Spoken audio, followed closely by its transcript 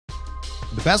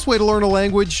The best way to learn a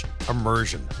language?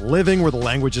 Immersion. Living where the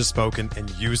language is spoken and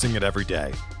using it every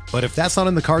day. But if that's not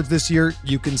in the cards this year,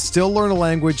 you can still learn a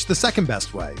language the second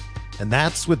best way, and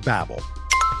that's with Babbel.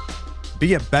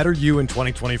 Be a better you in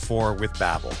 2024 with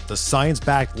Babbel, the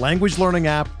science-backed language learning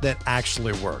app that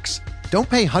actually works. Don't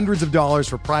pay hundreds of dollars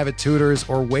for private tutors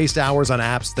or waste hours on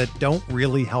apps that don't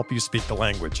really help you speak the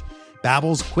language.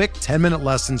 Babbel's quick 10-minute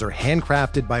lessons are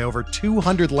handcrafted by over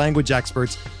 200 language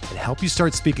experts and help you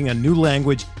start speaking a new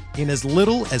language in as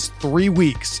little as 3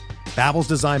 weeks. Babbel's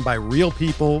designed by real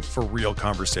people for real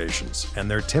conversations,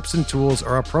 and their tips and tools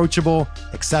are approachable,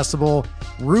 accessible,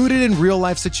 rooted in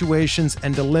real-life situations,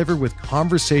 and delivered with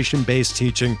conversation-based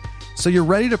teaching, so you're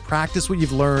ready to practice what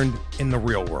you've learned in the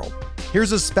real world.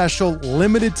 Here's a special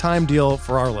limited-time deal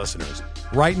for our listeners.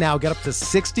 Right now, get up to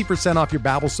 60% off your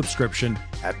Babbel subscription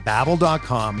at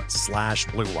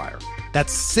babbel.com/Blue Wire.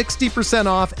 That's 60%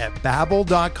 off at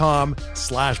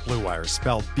babbel.com/Blue Wire,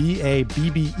 spelled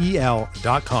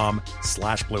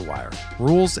BABBEL.com/Blue Wire.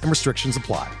 Rules and restrictions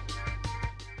apply.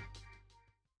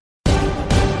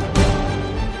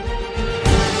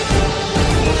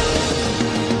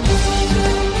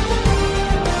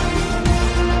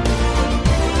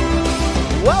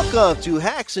 Welcome to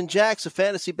Hacks and Jacks, a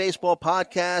fantasy baseball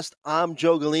podcast. I'm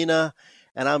Joe Galena,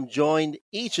 and I'm joined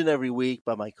each and every week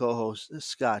by my co-host,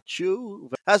 Scott Chu.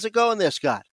 How's it going there,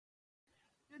 Scott?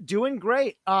 Doing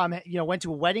great. Went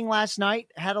to a wedding last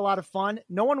night, had a lot of fun.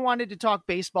 No one wanted to talk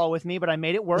baseball with me, but I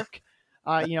made it work.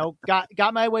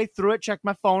 Got my way through it, checked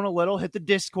my phone a little, hit the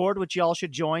Discord, which y'all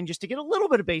should join just to get a little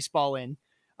bit of baseball in.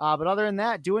 But other than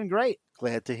that, doing great.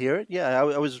 Glad to hear it. Yeah,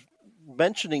 I was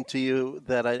mentioning to you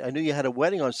that I knew you had a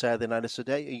wedding on Saturday night. I said,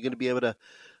 hey, are you going to be able to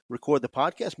record the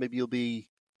podcast? Maybe you'll be,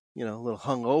 a little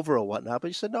hungover or whatnot. But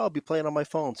you said, no, I'll be playing on my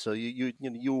phone. So you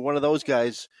were one of those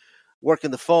guys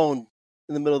working the phone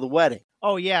in the middle of the wedding.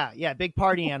 Oh, yeah. Yeah. Big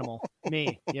party animal.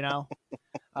 Me,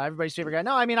 everybody's favorite guy.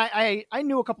 No, I mean, I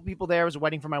knew a couple people there. It was a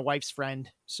wedding for my wife's friend.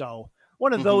 So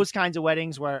one of those kinds of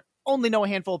weddings where only know a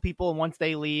handful of people. And once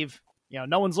they leave,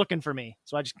 no one's looking for me.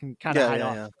 So I just can kind of hide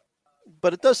off. Yeah.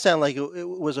 But it does sound like it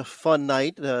was a fun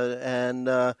night.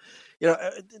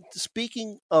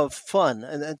 Speaking of fun,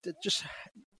 and just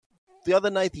the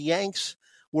other night, the Yanks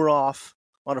were off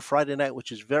on a Friday night,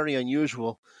 which is very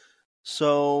unusual.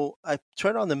 So I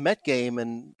turned on the Met game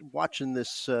and watching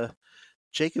this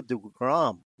Jacob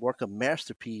deGrom work a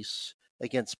masterpiece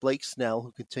against Blake Snell,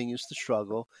 who continues to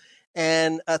struggle.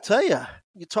 And I'll tell you,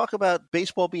 you talk about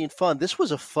baseball being fun. This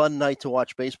was a fun night to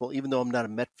watch baseball, even though I'm not a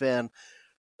Met fan.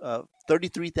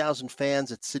 33,000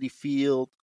 fans at Citi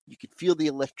Field. You could feel the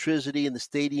electricity in the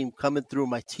stadium coming through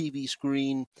my TV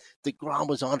screen. DeGrom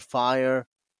was on fire,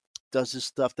 does his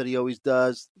stuff that he always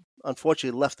does.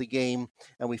 Unfortunately, left the game,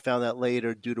 and we found out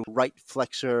later due to right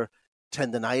flexor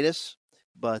tendonitis.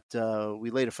 But we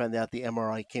later found out the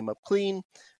MRI came up clean,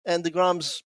 and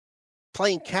DeGrom's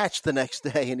playing catch the next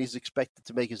day, and he's expected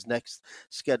to make his next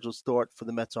scheduled start for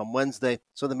the Mets on Wednesday.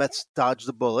 So the Mets dodged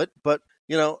the bullet. But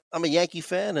I'm a Yankee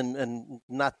fan and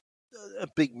not a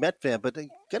big Met fan, but I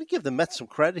got to give the Mets some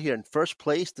credit here. In first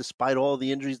place, despite all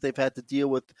the injuries they've had to deal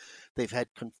with, they've had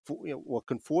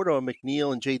Conforto,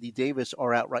 McNeil, and J.D. Davis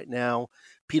are out right now.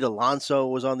 Pete Alonso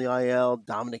was on the IL.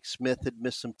 Dominic Smith had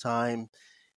missed some time,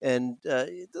 and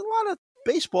a lot of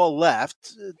baseball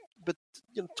left. But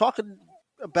talking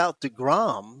about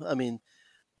DeGrom, I mean,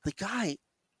 the guy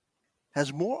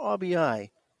has more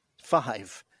RBI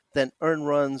 5 than earned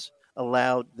runs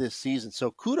allowed this season.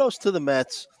 So kudos to the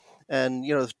Mets. And,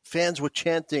 fans were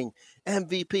chanting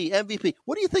MVP, MVP.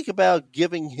 What do you think about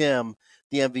giving him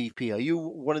the MVP? Are you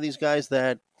one of these guys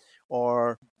that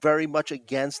are very much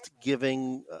against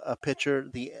giving a pitcher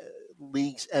the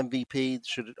league's MVP?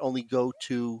 Should it only go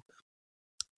to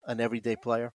an everyday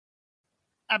player?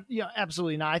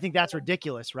 Absolutely not. I think that's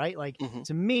ridiculous, right? Like,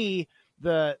 to me,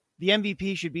 the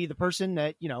MVP should be the person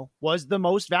that, was the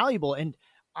most valuable. And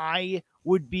I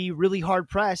would be really hard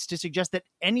pressed to suggest that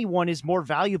anyone is more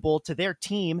valuable to their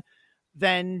team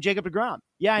than Jacob deGrom.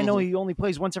 Yeah, I know he only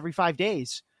plays once every 5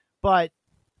 days, but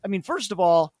I mean, first of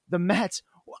all, the Mets,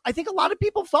 I think a lot of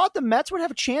people thought the Mets would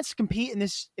have a chance to compete in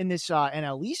this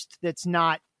NL East that's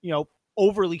not,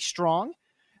 overly strong.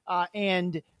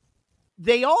 And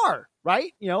they are,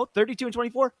 right?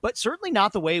 32-24, but certainly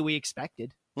not the way we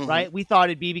expected, right? We thought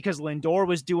it'd be because Lindor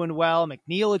was doing well,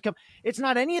 McNeil had come. It's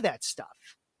not any of that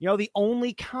stuff. The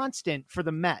only constant for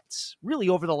the Mets really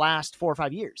over the last 4 or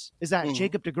 5 years is that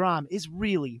Jacob deGrom is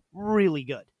really, really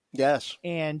good. Yes.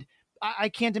 And I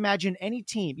can't imagine any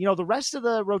team, the rest of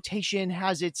the rotation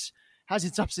has its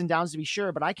ups and downs to be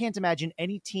sure, but I can't imagine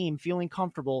any team feeling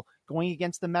comfortable going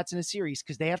against the Mets in a series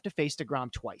because they have to face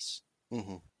deGrom twice.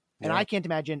 Mm-hmm. And I can't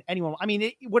imagine anyone. I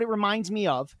mean, what it reminds me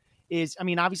of is, I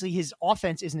mean, obviously his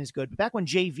offense isn't as good, but back when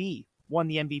JV won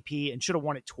the MVP and should have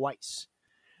won it twice,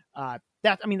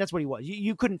 that's what he was.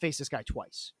 You couldn't face this guy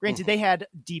twice. Granted, they had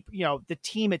deep, the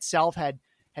team itself had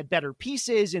better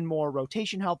pieces and more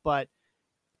rotation help, but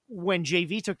when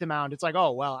JV took the mound, it's like,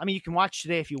 oh, well, I mean, you can watch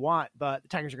today if you want, but the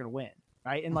Tigers are going to win.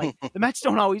 Right. And like the Mets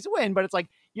don't always win, but it's like,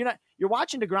 you're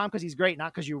watching DeGrom because he's great,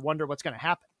 not because you wonder what's going to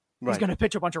happen. Right. He's going to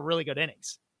pitch a bunch of really good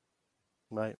innings.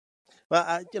 Right. Well,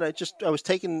 I was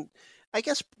taking, I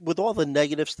guess, with all the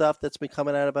negative stuff that's been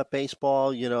coming out about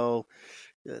baseball, the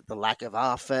lack of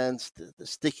offense, the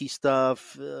sticky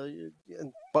stuff. And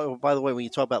by the way, when you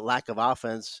talk about lack of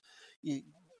offense,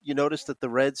 you notice that the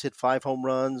Reds hit 5 home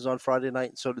runs on Friday night,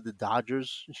 and so did the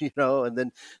Dodgers, and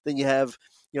then you have,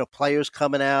 players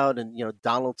coming out and,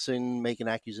 Donaldson making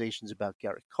accusations about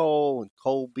Garrett Cole, and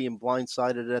Cole being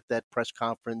blindsided at that press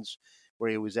conference where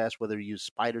he was asked whether he used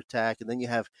Spider Tack. And then you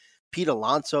have Pete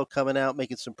Alonso coming out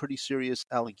making some pretty serious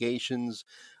allegations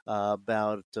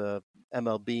about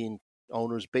MLB and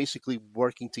owners basically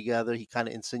working together. He kind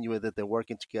of insinuated that they're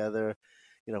working together,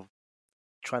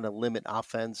 trying to limit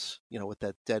offense, with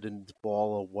that deadened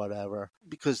ball or whatever,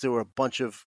 because there were a bunch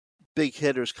of big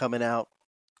hitters coming out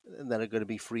and that are going to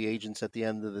be free agents at the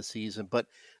end of the season. But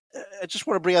I just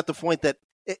want to bring out the point that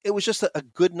it was just a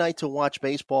good night to watch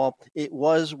baseball. It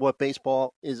was what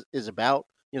baseball is about,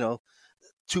 2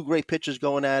 great pitchers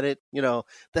going at it,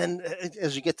 then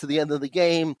as you get to the end of the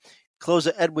game,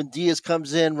 closer Edwin Diaz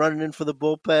comes in, running in for the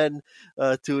bullpen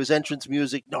to his entrance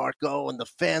music, Narco, and the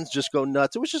fans just go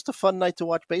nuts. It was just a fun night to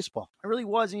watch baseball. It really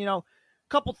was. And, a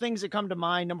couple things that come to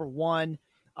mind. Number one,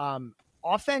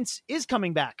 offense is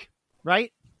coming back,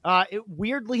 right?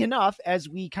 Weirdly enough, as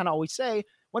we kind of always say,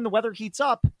 when the weather heats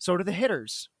up, so do the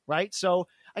hitters, right? So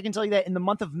I can tell you that in the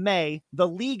month of May, the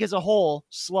league as a whole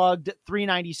slugged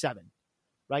 397,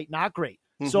 right? Not great.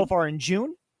 Mm-hmm. So far in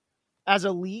June, as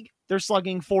a league, they're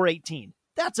slugging 418.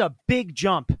 That's a big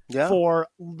jump for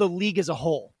the league as a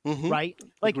whole, right?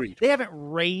 Like Agreed. They haven't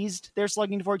raised their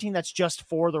slugging to 14. That's just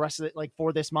for the rest of it, like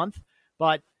for this month,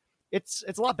 but it's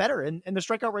a lot better. And the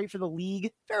strikeout rate for the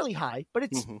league, fairly high, but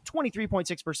it's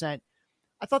 23.6%.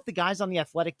 I thought the guys on The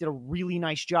Athletic did a really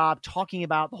nice job talking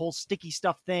about the whole sticky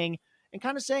stuff thing and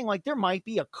kind of saying like there might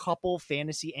be a couple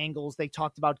fantasy angles. They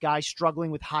talked about guys struggling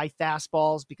with high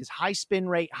fastballs because high spin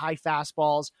rate, high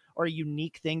fastballs are a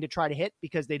unique thing to try to hit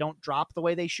because they don't drop the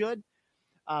way they should.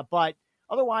 But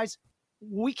otherwise,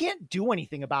 we can't do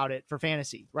anything about it for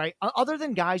fantasy, right? Other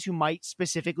than guys who might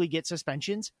specifically get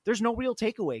suspensions, there's no real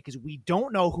takeaway because we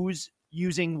don't know who's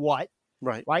using what,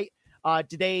 right?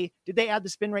 Did they add the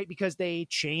spin rate because they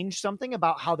changed something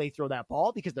about how they throw that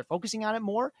ball because they're focusing on it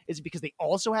more? Is it because they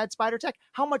also had Spider Tech?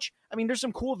 How much? I mean, there's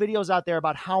some cool videos out there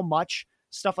about how much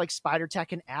stuff like Spider Tech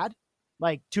can add,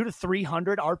 like 200 to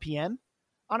 300 RPM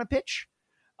on a pitch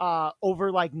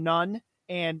over like none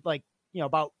and like,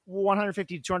 about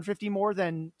 150 to 250 more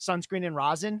than sunscreen and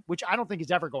rosin, which I don't think is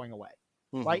ever going away.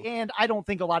 Right. And I don't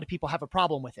think a lot of people have a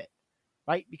problem with it.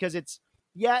 Right. Because it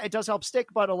does help stick,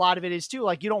 but a lot of it is too,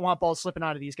 like you don't want balls slipping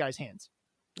out of these guys' hands.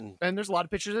 And there's a lot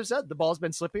of pitchers that have said the ball's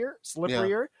been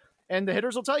slipperier. And the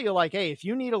hitters will tell you like, hey, if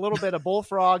you need a little bit of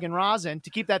bullfrog and rosin to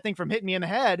keep that thing from hitting me in the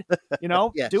head,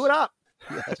 yes. Do it up.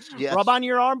 Yes. Rub on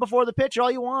your arm before the pitch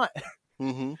all you want.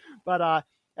 But I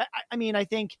mean, I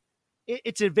think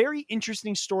it's a very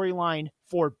interesting storyline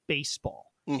for baseball.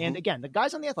 And again, the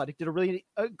guys on The Athletic did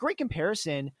a great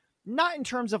comparison, not in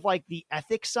terms of like the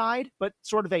ethics side, but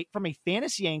sort of from a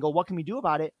fantasy angle. What can we do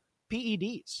about it?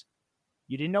 PEDs.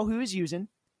 You didn't know who he was using.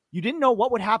 You didn't know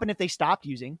what would happen if they stopped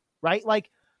using, right? Like,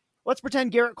 let's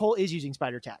pretend Garrett Cole is using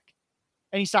Spider Tack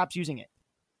and he stops using it.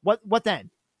 What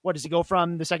then? What does he go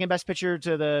from the second best pitcher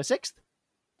to the 6th?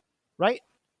 Right?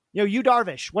 Yu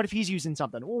Darvish, what if he's using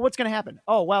something? Well, what's going to happen?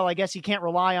 Oh, well, I guess he can't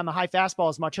rely on the high fastball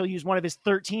as much. He'll use one of his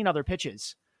 13 other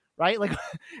pitches, right? Like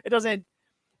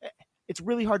it's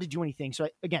really hard to do anything. So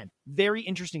again, very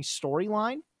interesting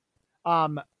storyline.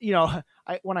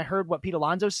 When I heard what Pete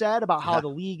Alonso said about how the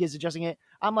league is adjusting it,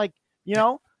 I'm like,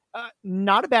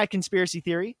 not a bad conspiracy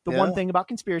theory. The one thing about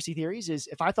conspiracy theories is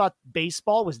if I thought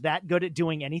baseball was that good at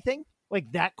doing anything,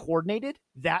 like that coordinated,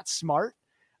 that smart,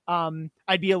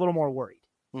 I'd be a little more worried.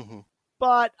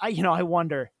 But I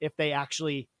wonder if they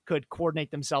actually could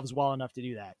coordinate themselves well enough to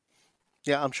do that.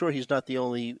 Yeah, I'm sure he's not the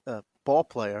only ball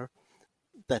player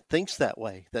that thinks that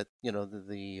way, that,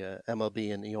 the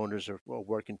MLB and the owners are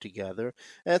working together.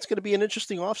 And it's going to be an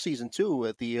interesting offseason, too,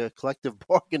 at the collective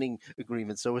bargaining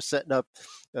agreement. So we're setting up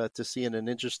to see an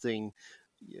interesting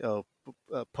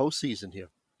postseason here.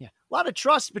 Yeah, a lot of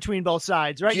trust between both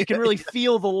sides, right? You can really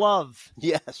feel the love.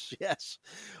 Yes.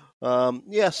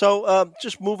 So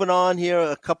just moving on here,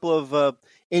 a couple of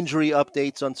injury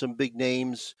updates on some big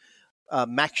names.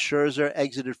 Max Scherzer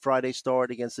exited Friday's start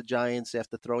against the Giants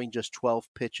after throwing just 12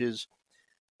 pitches.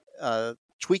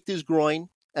 Tweaked his groin.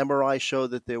 MRI showed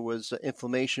that there was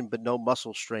inflammation but no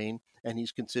muscle strain, and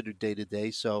he's considered day-to-day.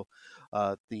 So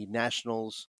the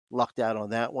Nationals lucked out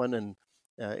on that one, and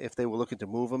if they were looking to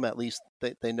move him, at least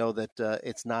they know that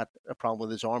it's not a problem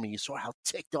with his arm. And you saw how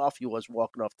ticked off he was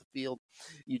walking off the field.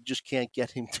 You just can't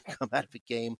get him to come out of a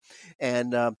game.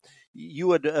 And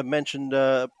you had mentioned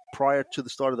prior to the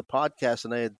start of the podcast,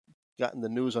 and I had gotten the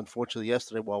news, unfortunately,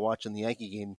 yesterday while watching the Yankee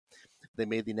game, they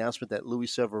made the announcement that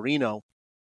Luis Severino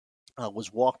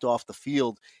was walked off the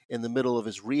field in the middle of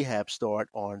his rehab start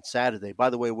on Saturday. By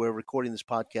the way, we're recording this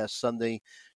podcast Sunday,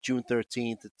 June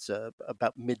 13th. It's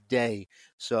about midday.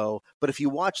 So, but if you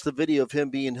watch the video of him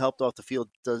being helped off the field,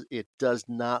 it does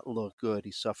not look good.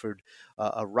 He suffered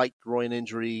a right groin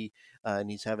injury, and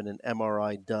he's having an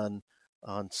MRI done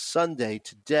on Sunday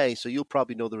today. So you'll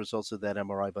probably know the results of that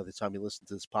MRI by the time you listen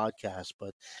to this podcast.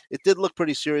 But it did look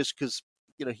pretty serious because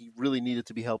he really needed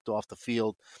to be helped off the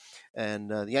field. And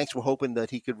the Yanks were hoping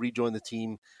that he could rejoin the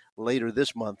team later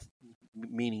this month,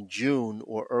 meaning June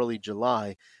or early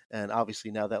July. And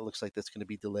obviously now that looks like that's going to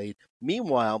be delayed.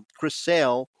 Meanwhile, Chris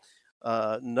Sale,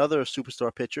 another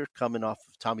superstar pitcher coming off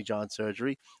of Tommy John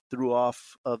surgery, threw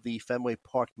off of the Fenway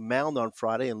Park mound on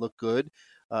Friday and looked good.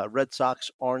 Red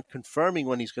Sox aren't confirming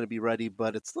when he's going to be ready,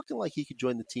 but it's looking like he could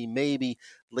join the team maybe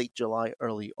late July,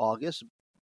 early August,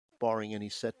 barring any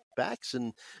setbacks.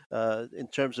 And in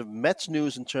terms of Mets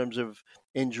news, in terms of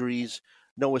injuries,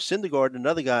 Noah Syndergaard,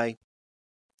 another guy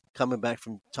coming back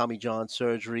from Tommy John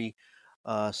surgery,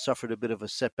 suffered a bit of a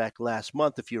setback last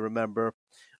month, if you remember,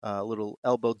 a little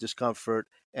elbow discomfort.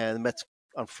 And the Mets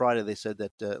on Friday, they said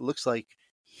that it looks like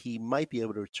he might be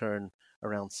able to return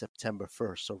around September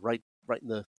 1st. So right in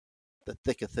the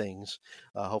thick of things.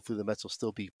 Hopefully the Mets will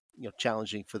still be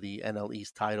challenging for the NL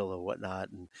East title or whatnot.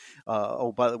 And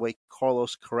by the way,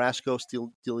 Carlos Carrasco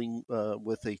still dealing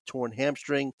with a torn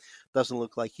hamstring. Doesn't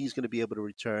look like he's going to be able to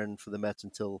return for the Mets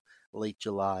until late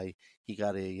July. He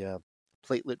got a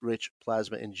platelet-rich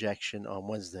plasma injection on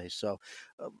Wednesday. So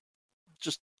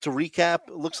just to recap,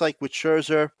 it looks like with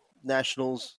Scherzer,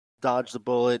 Nationals dodged the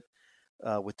bullet.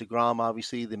 With DeGrom,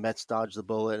 obviously, the Mets dodged the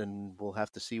bullet, and we'll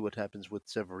have to see what happens with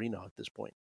Severino at this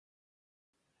point.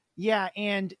 Yeah,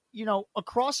 and,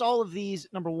 across all of these,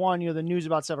 number one, the news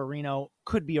about Severino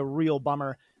could be a real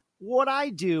bummer. What I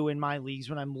do in my leagues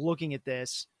when I'm looking at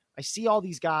this, I see all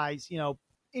these guys,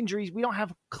 injuries. We don't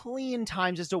have clean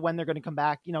times as to when they're going to come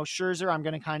back. Scherzer, I'm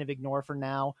going to kind of ignore for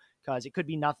now because it could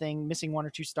be nothing, missing 1 or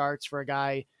 2 starts for a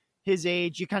guy his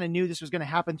age. You kind of knew this was going to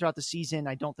happen throughout the season.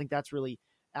 I don't think that's really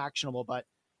actionable, but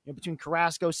between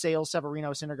Carrasco, Sale,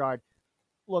 Severino, Syndergaard,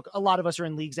 look, a lot of us are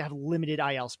in leagues that have limited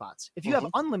IL spots. If you have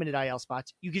unlimited IL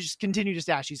spots, you can just continue to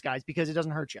stash these guys because it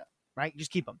doesn't hurt you, right? You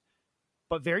just keep them.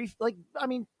 But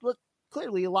look,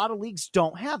 clearly a lot of leagues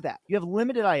don't have that. You have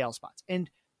limited IL spots, and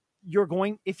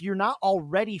if you're not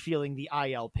already feeling the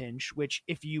IL pinch, which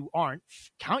if you aren't,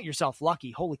 count yourself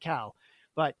lucky, holy cow.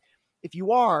 But if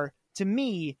you are, to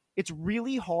me, it's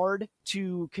really hard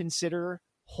to consider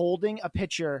holding a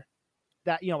pitcher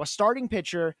that, a starting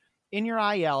pitcher in your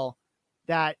IL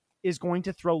that is going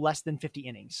to throw less than 50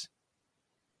 innings.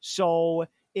 So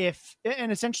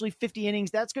essentially 50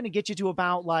 innings, that's going to get you to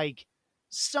about like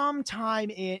sometime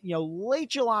in, late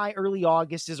July, early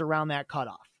August is around that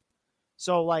cutoff.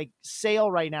 So like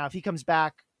Sale right now, if he comes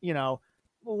back,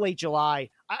 late July,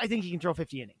 I think he can throw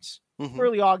 50 innings.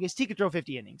 Early August, he could throw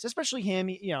 50 innings, especially him.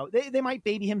 They might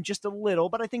baby him just a little,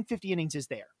 but I think 50 innings is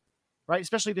there. Right?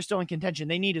 Especially if they're still in contention.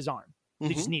 They need his arm.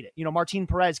 They just need it. Martin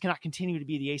Perez cannot continue to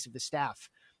be the ace of the staff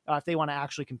if they want to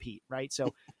actually compete. Right?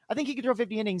 So I think he could throw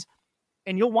 50 innings,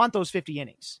 and you'll want those 50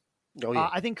 innings. Oh, yeah.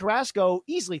 I think Carrasco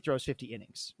easily throws 50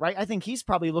 innings. Right? I think he's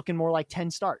probably looking more like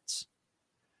 10 starts.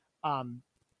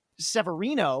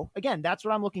 Severino, again, that's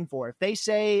what I'm looking for. If they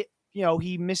say,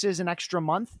 he misses an extra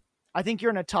month, I think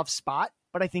you're in a tough spot,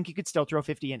 but I think he could still throw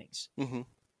 50 innings.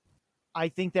 I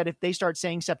think that if they start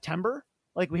saying September,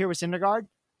 like we hear with Syndergaard,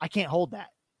 I can't hold that.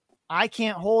 I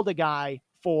can't hold a guy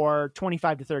for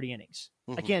 25 to 30 innings.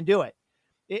 I can't do it.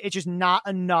 It's just not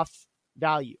enough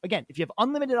value. Again, if you have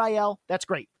unlimited IL, that's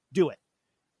great. Do it.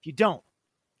 If you don't,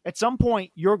 at some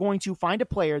point, you're going to find a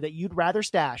player that you'd rather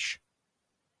stash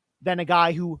than a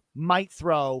guy who might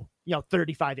throw,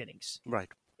 35 innings. Right.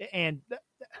 And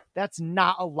that's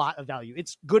not a lot of value.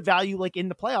 It's good value like in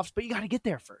the playoffs, but you got to get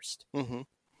there first.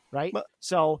 right?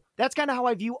 So that's kind of how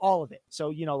I view all of it. So,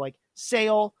 like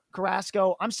Sale,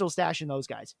 Carrasco, I'm still stashing those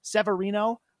guys.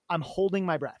 Severino, I'm holding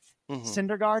my breath.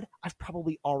 Syndergaard, I've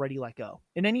probably already let go.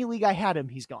 In any league I had him,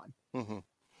 he's gone.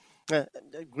 I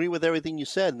agree with everything you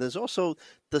said. There's also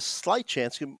the slight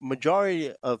chance,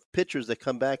 majority of pitchers that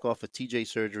come back off of TJ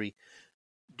surgery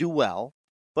do well,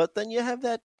 but then you have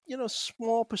that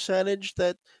small percentage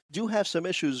that do have some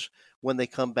issues when they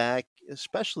come back,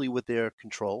 especially with their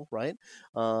control, right?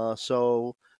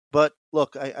 But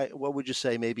look, I what would you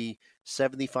say? Maybe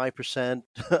 75%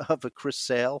 of a Chris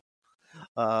Sale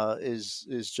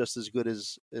is just as good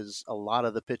as a lot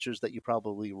of the pitchers that you're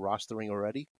probably rostering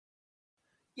already.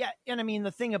 Yeah, and I mean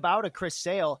the thing about a Chris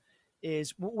Sale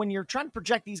is when you're trying to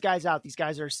project these guys out, these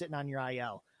guys are sitting on your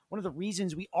IL. One of the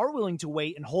reasons we are willing to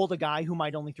wait and hold a guy who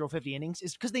might only throw 50 innings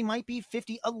is because they might be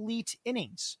 50 elite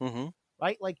innings,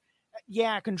 right? Like,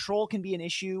 yeah, control can be an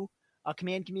issue.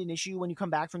 Command can be an issue when you come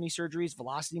back from these surgeries.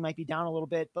 Velocity might be down a little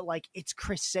bit, but like it's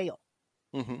Chris Sale.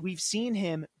 We've seen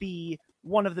him be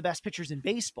one of the best pitchers in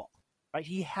baseball, right?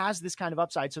 He has this kind of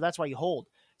upside, so that's why you hold.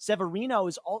 Severino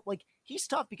is he's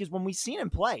tough because when we've seen him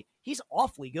play, he's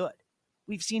awfully good.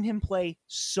 We've seen him play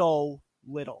so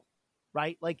little,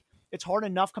 right? Like, it's hard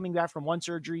enough coming back from one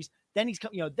surgeries. Then he's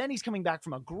coming back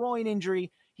from a groin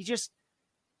injury.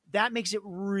 That makes it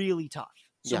really tough.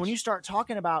 So when you start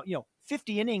talking about,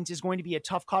 50 innings is going to be a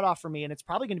tough cutoff for me, and it's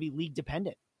probably going to be league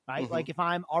dependent, right? Like if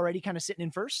I'm already kind of sitting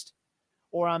in first,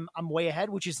 or I'm way ahead,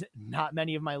 which is not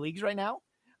many of my leagues right now.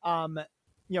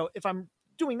 If I'm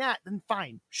doing that, then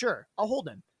fine, sure, I'll hold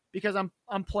him because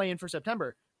I'm playing for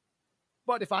September.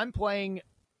 But if I'm playing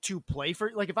to play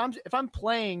for, like if I'm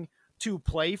playing to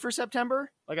play for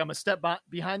September, like I'm a step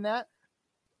behind that,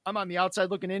 I'm on the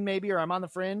outside looking in maybe, or I'm on the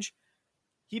fringe,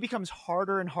 he becomes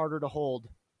harder and harder to hold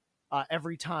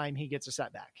every time he gets a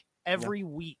setback. Every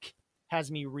week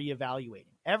has me reevaluating.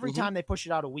 Every time they push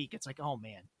it out a week, it's like, oh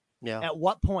man, at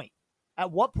what point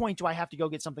do I have to go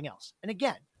get something else? And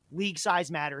again, league size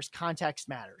matters, context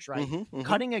matters, right?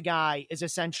 Cutting a guy is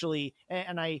essentially,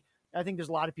 and I think there's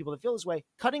a lot of people that feel this way.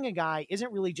 Cutting a guy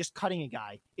isn't really just cutting a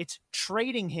guy. It's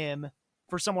trading him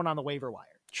for someone on the waiver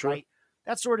wire, right?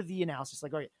 That's sort of the analysis.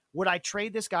 Like, okay, would I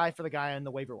trade this guy for the guy on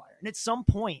the waiver wire? And at some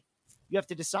point, you have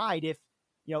to decide if,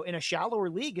 in a shallower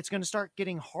league, it's going to start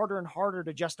getting harder and harder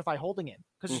to justify holding him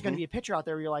because there's going to be a pitcher out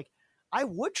there where you're like, I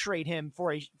would trade him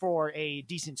for a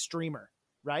decent streamer,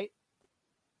 right?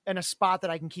 And a spot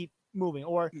that I can keep moving.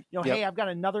 Or, hey, I've got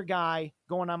another guy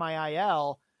going on my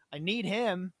IL. I need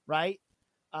him, right?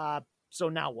 So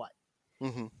now what?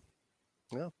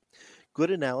 Yeah,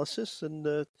 good analysis, and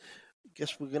I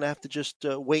guess we're going to have to just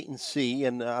wait and see.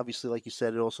 And obviously, like you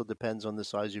said, it also depends on the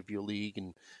size of your league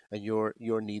and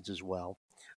your needs as well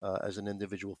as an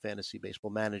individual fantasy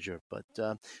baseball manager. But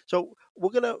so we're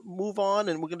going to move on,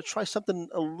 and we're going to try something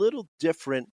a little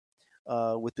different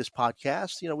with this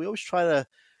podcast. We always try to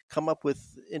come up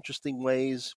with interesting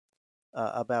ways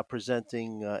about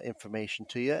presenting information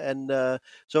to you. And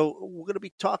so we're going to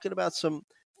be talking about some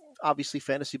obviously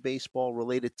fantasy baseball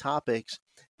related topics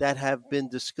that have been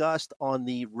discussed on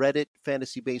the Reddit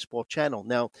Fantasy Baseball channel.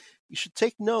 Now, you should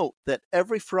take note that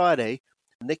every Friday,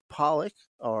 Nick Pollock,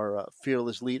 our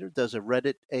fearless leader, does a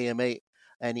Reddit AMA,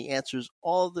 and he answers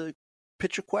all the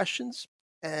pitcher questions.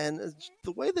 And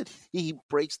the way that he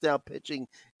breaks down pitching,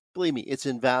 believe me, it's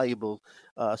invaluable.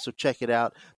 So check it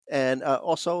out. And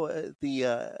also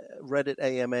the Reddit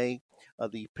AMA,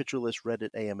 the Pitcher List Reddit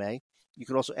AMA. You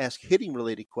can also ask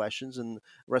hitting-related questions, and the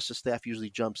rest of the staff usually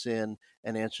jumps in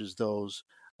and answers those.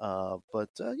 But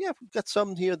we've got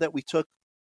some here that we took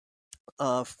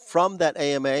from that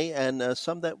AMA, and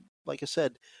some that, like I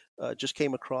said, just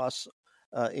came across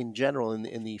in general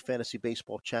in the Fantasy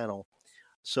Baseball channel.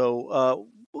 So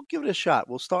we'll give it a shot.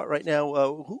 We'll start right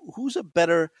now. Who's a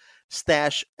better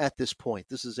stash at this point?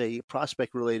 This is a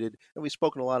prospect related, and we've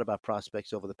spoken a lot about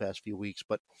prospects over the past few weeks,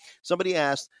 but somebody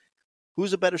asked,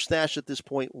 who's a better stash at this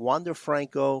point, Wander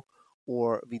Franco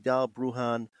or Vidal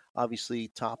Brujan? Obviously,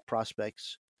 top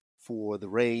prospects for the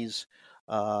Rays.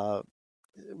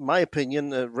 My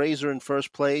opinion, Rays are in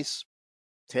first place.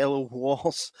 Taylor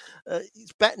Walls,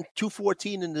 he's batting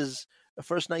 .214 in his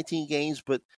first 19 games,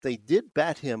 but they did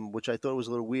bat him, which I thought was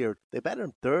a little weird. They batted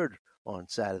him third on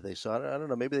Saturday, so I don't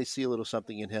know. Maybe they see a little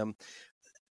something in him.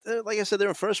 Like I said, they're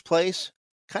in first place,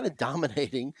 kind of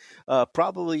dominating,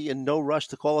 probably in no rush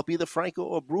to call up either Franco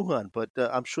or Brujan, but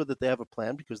I'm sure that they have a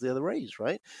plan because they're the Rays,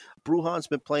 right? Brujan's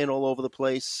been playing all over the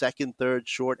place, second, third,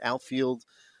 short, outfield.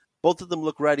 Both of them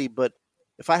look ready, but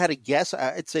if I had to guess,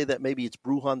 I'd say that maybe it's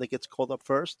Brujan that gets called up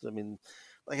first. I mean,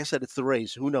 like I said, it's the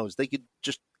Rays. Who knows? They could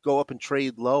just go up and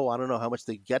trade low. I don't know how much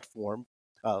they get for him.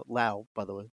 Lau, by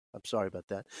the way. I'm sorry about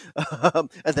that.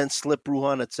 And then slip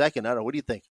Bruhan at second. I don't know. What do you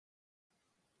think?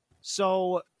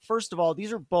 So, first of all,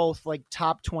 these are both like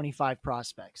top 25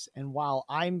 prospects. And while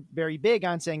I'm very big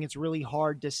on saying it's really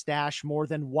hard to stash more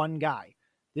than one guy,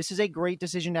 this is a great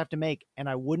decision to have to make. And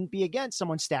I wouldn't be against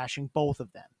someone stashing both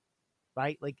of them,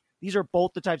 right? Like, these are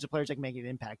both the types of players that can make an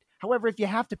impact. However, if you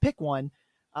have to pick one,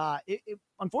 it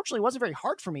unfortunately wasn't very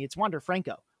hard for me. It's Wander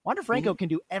Franco. Wander Franco can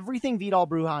do everything Vidal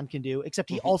Bruhan can do,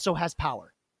 except he also has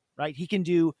power, right? He can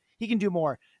do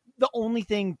more. The only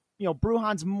thing,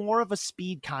 Bruhan's more of a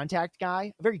speed contact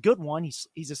guy, a very good one.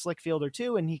 He's a slick fielder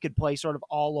too, and he could play sort of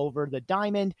all over the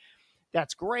diamond.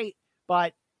 That's great.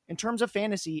 But in terms of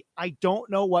fantasy, I don't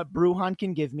know what Bruhan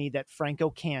can give me that Franco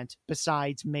can't,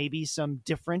 besides maybe some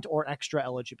different or extra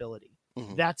eligibility.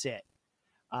 That's it.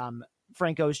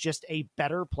 Franco's just a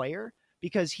better player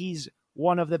because he's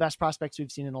one of the best prospects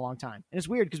we've seen in a long time. And it's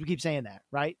weird because we keep saying that,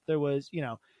 right? There was,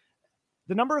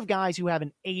 the number of guys who have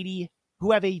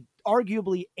a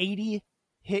arguably 80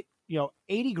 hit,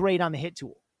 80 grade on the hit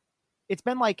tool. It's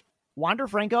been like Wander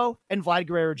Franco and Vlad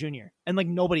Guerrero Jr. and like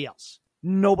nobody else.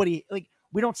 Nobody, like,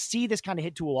 we don't see this kind of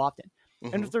hit tool often.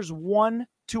 And if there's one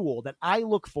tool that I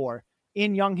look for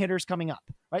in young hitters coming up,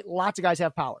 right? Lots of guys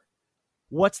have power.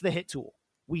 What's the hit tool?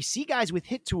 We see guys with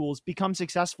hit tools become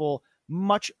successful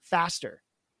much faster,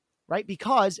 right?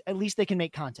 Because at least they can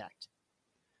make contact.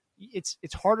 It's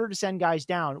harder to send guys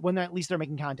down when at least they're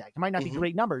making contact. It might not be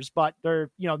great numbers, but they're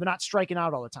not striking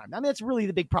out all the time. I mean, that's really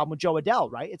the big problem with Joe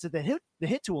Adell, right? It's that the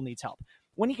hit tool needs help.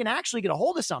 When he can actually get a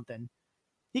hold of something,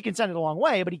 he can send it a long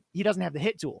way, but he doesn't have the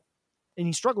hit tool, and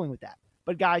he's struggling with that.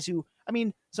 But guys who, I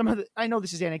mean, I know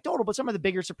this is anecdotal, but some of the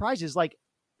bigger surprises, like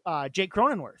Jake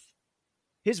Cronenworth,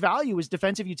 his value is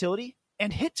defensive utility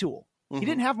and hit tool. He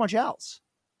didn't have much else,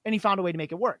 and he found a way to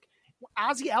make it work.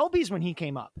 Ozzie Albies, when he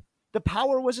came up, the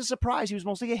power was a surprise. He was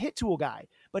mostly a hit tool guy,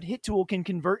 but hit tool can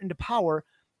convert into power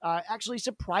actually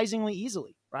surprisingly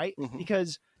easily, right?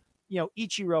 Because,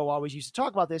 Ichiro always used to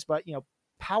talk about this, but,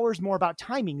 power is more about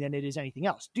timing than it is anything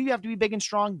else. Do you have to be big and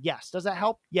strong? Yes. Does that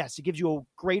help? Yes. It gives you a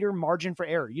greater margin for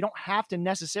error. You don't have to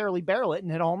necessarily barrel it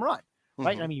and hit a home run,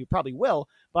 right? I mean, you probably will,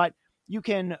 but you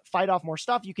can fight off more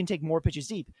stuff. You can take more pitches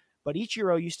deep. But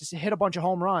Ichiro used to hit a bunch of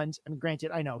home runs. I mean, granted,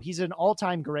 I know he's an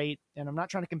all-time great, and I'm not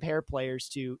trying to compare players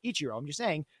to Ichiro. I'm just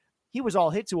saying he was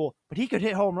all hit tool, but he could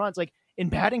hit home runs. Like in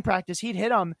batting practice, he'd hit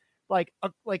them like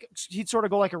he'd sort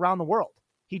of go like around the world.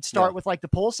 He'd start with like the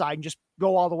pull side and just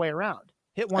go all the way around,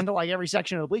 hit one to like every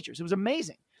section of the bleachers. It was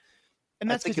amazing.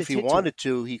 And that's I think if he wanted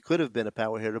to, he could have been a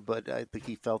power hitter, but I think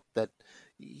he felt that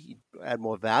he had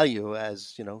more value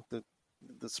as,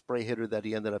 the spray hitter that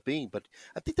he ended up being. But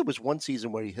I think there was one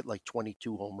season where he hit like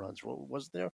 22 home runs. Was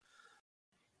there?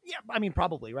 Yeah, I mean,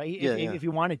 probably, right? If you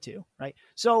wanted to, right?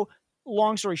 So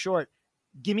long story short,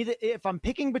 if I'm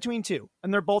picking between two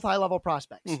and they're both high level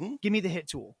prospects, give me the hit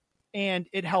tool. And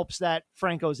it helps that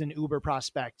Franco's an uber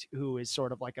prospect who is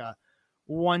sort of like a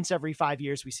once every 5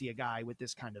 years, we see a guy with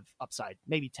this kind of upside,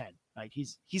 maybe 10, right?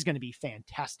 He's going to be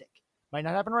fantastic. Might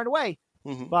not happen right away.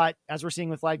 But as we're seeing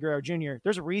with Vlad Guerrero Jr.,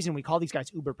 there's a reason we call these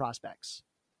guys uber prospects,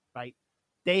 right?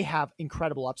 They have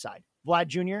incredible upside. Vlad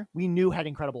Jr., we knew had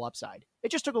incredible upside.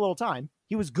 It just took a little time.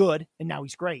 He was good, and now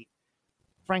he's great.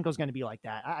 Franco's going to be like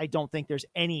that. I don't think there's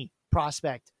any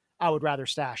prospect I would rather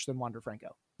stash than Wander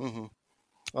Franco.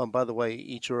 By the way,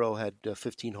 Ichiro had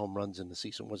 15 home runs in the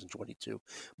season, wasn't 22.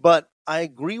 But I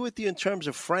agree with you in terms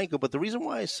of Franco, but the reason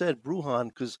why I said Bruhan,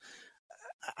 because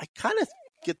I kind of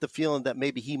get the feeling that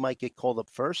maybe he might get called up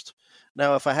first.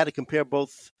 Now, if I had to compare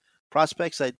both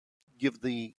prospects, I'd give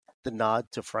the nod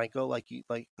to Franco, like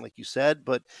you said.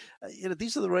 But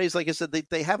these are the Rays. Like I said,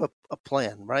 they have a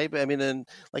plan, right? I mean, and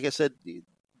like I said,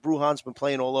 Bruhan's been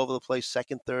playing all over the place: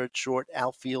 second, third, short,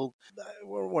 outfield.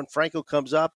 When Franco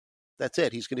comes up, that's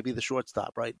it. He's going to be the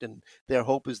shortstop, right? And their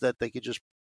hope is that they could just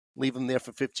leave him there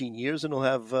for 15 years and he'll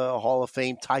have a Hall of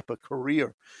Fame type of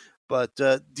career. But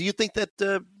do you think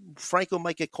that Franco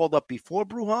might get called up before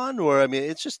Bruhan? Or, I mean,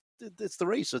 it's the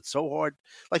race. It's so hard.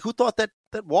 Like, who thought that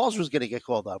Walls was going to get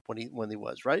called up when he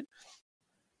was, right?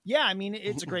 Yeah, I mean,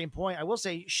 it's a great point. I will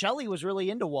say Shelley was really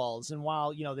into Walls. And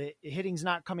while, the hitting's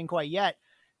not coming quite yet,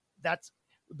 that's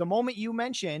the moment you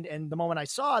mentioned and the moment I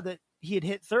saw that he had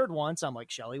hit third once, I'm like,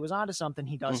 Shelley was onto something.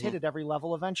 He does hit at every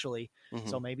level eventually.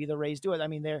 So maybe the Rays do it. I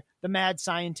mean, they're the mad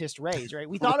scientist Rays, right?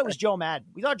 We thought it was Joe Madden.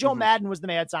 We thought Joe Madden was the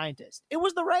mad scientist. It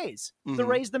was the Rays, the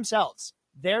Rays themselves.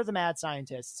 They're the mad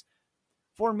scientists.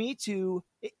 For me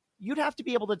you'd have to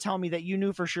be able to tell me that you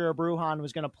knew for sure Bruhan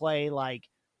was going to play like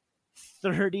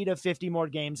 30 to 50 more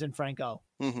games than Franco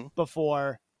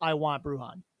before I want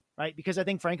Bruhan, right? Because I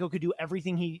think Franco could do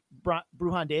everything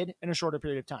Bruján did in a shorter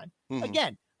period of time. Mm-hmm.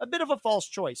 Again, a bit of a false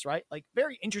choice, right? Like,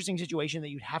 very interesting situation that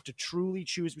you'd have to truly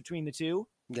choose between the two.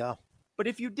 Yeah. But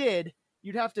if you did,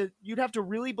 you'd have to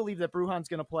really believe that Bruján's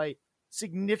going to play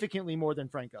significantly more than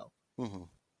Franco. Mm-hmm.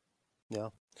 Yeah.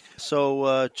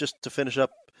 So just to finish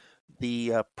up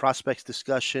the prospects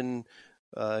discussion,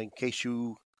 in case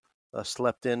you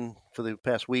slept in for the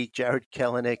past week, Jarred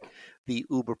Kelenic, the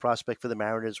uber prospect for the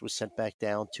Mariners, was sent back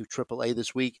down to AAA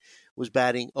this week, was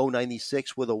batting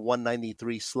 .096 with a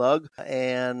 193 slug.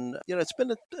 And, it's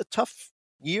been a tough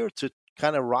year to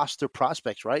kind of roster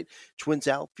prospects, right? Twins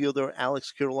outfielder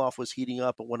Alex Kirilloff was heating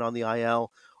up and went on the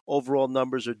IL. Overall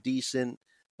numbers are decent.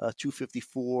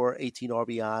 254, 18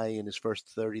 RBI in his first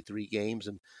 33 games.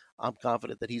 And I'm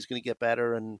confident that he's going to get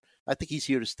better. And I think he's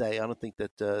here to stay. I don't think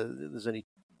that there's any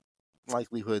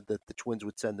likelihood that the Twins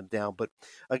would send him down. But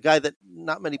a guy that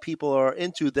not many people are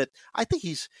into, that I think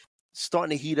he's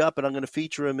starting to heat up, and I'm going to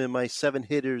feature him in my 7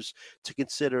 hitters to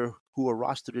consider who are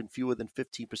rostered in fewer than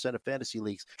 15% of fantasy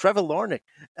leagues. Trevor Larnach,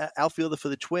 outfielder for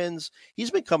the Twins,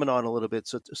 he's been coming on a little bit,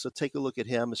 so take a look at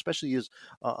him, especially his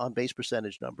on-base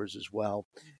percentage numbers as well.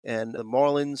 And the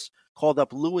Marlins called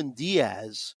up Lewin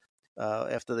Diaz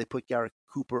after they put Garrett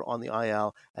Cooper on the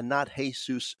IL, and not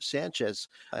Jesus Sanchez.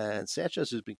 And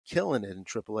Sanchez has been killing it in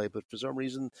AAA, but for some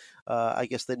reason, I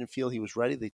guess they didn't feel he was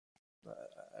ready.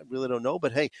 I really don't know,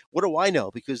 but hey, what do I know?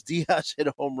 Because Diaz hit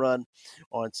a home run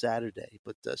on Saturday,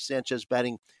 but Sanchez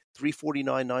batting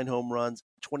 .349, 9 home runs,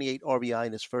 28 RBI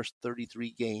in his first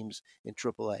 33 games in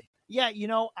AAA. Yeah,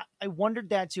 I wondered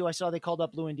that too. I saw they called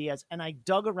up Lewin Diaz, and I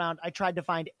dug around. I tried to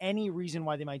find any reason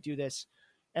why they might do this,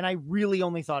 and I really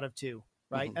only thought of 2,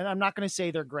 right? Mm-hmm. And I'm not going to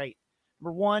say they're great.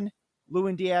 Number 1,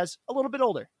 Lewin Diaz, a little bit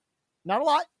older. Not a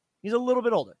lot. He's a little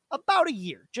bit older. About a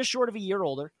year, just short of a year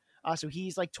older. So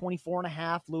he's like 24 and a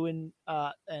half. Lewin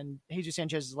and Jesus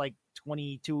Sanchez is like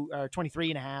 22 or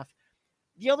 23 and a half.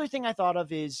 The other thing I thought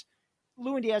of is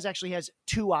Lewin Diaz actually has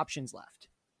 2 options left.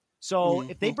 So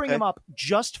if they bring him up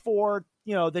just for,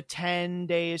 the 10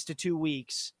 days to 2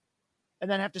 weeks and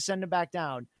then have to send him back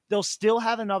down, they'll still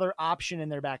have another option in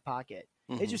their back pocket.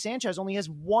 Mm-hmm. Jesus Sanchez only has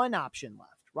 1 option left,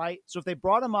 right? So if they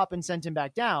brought him up and sent him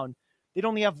back down, they'd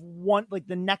only have 1, like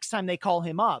the next time they call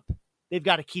him up, they've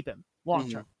got to keep him long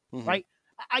term. Mm-hmm. Right?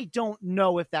 I don't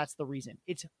know if that's the reason.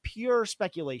 It's pure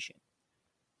speculation.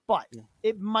 But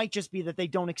it might just be that they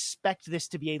don't expect this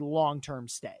to be a long-term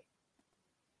stay.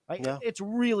 Right? Yeah. It's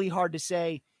really hard to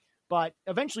say, but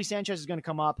eventually Sanchez is going to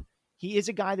come up. He is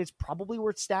a guy that's probably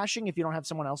worth stashing if you don't have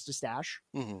someone else to stash.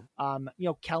 Mm-hmm.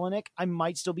 Kelenic, I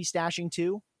might still be stashing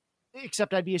too,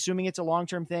 except I'd be assuming it's a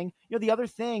long-term thing. The other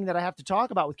thing that I have to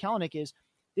talk about with Kelenic is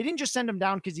they didn't just send him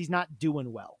down because he's not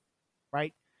doing well,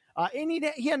 right? And he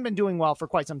hadn't been doing well for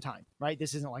quite some time, right?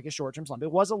 This isn't like a short-term slump.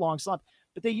 It was a long slump,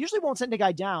 but they usually won't send a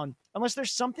guy down unless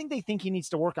there's something they think he needs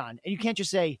to work on. And you can't just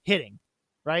say hitting,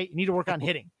 right? You need to work on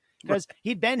hitting, because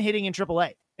he'd been hitting in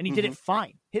AAA and he did it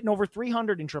fine, hitting over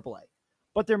 300 in AAA.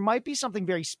 But there might be something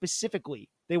very specifically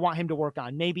they want him to work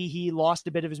on. Maybe he lost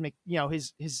a bit of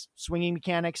his swinging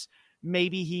mechanics.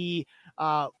 Maybe he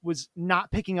was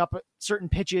not picking up certain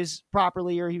pitches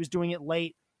properly, or he was doing it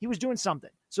late. He was doing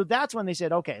something. So that's when they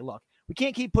said, okay, look, we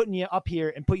can't keep putting you up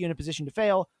here and put you in a position to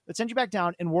fail. Let's send you back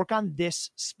down and work on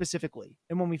this specifically.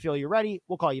 And when we feel you're ready,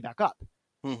 we'll call you back up.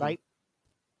 Mm-hmm. Right.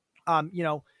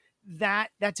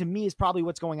 That to me is probably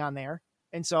what's going on there.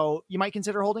 And so you might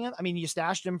consider holding him. I mean, you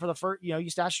stashed him for you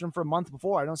stashed him for a month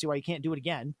before. I don't see why you can't do it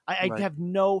again. I have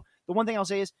the one thing I'll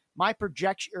say is my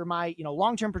projection, or my,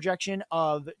 long-term projection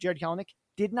of Jarred Kelenic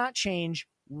did not change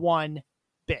one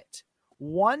bit.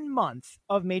 1 month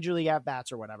of major league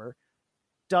at-bats or whatever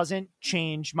doesn't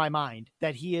change my mind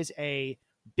that he is a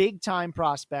big-time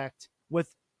prospect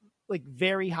with like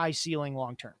very high ceiling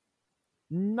long-term.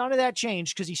 None of that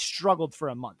changed because he struggled for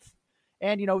a month.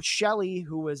 And, Shelley,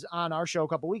 who was on our show a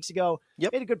couple weeks ago,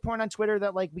 made a good point on Twitter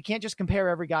that, like, we can't just compare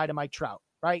every guy to Mike Trout,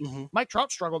 right? Mm-hmm. Mike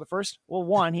Trout struggled at first. Well,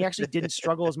 1, he actually didn't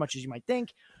struggle as much as you might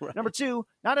think. Right. Number 2,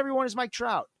 not everyone is Mike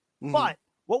Trout. Mm-hmm. But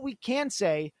what we can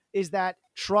say is that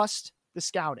trust the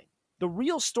scouting. The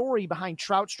real story behind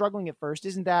Trout struggling at first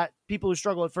isn't that people who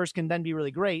struggle at first can then be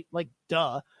really great. Like,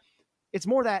 duh. It's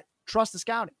more that trust the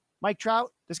scouting. Mike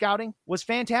Trout, the scouting was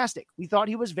fantastic. We thought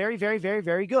he was very, very, very,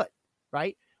 very good,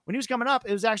 right? When he was coming up,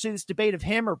 it was actually this debate of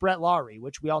him or Brett Lawrie,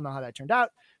 which we all know how that turned out.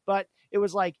 But it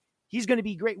was like, he's going to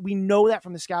be great. We know that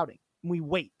from the scouting. And we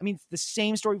wait. I mean, it's the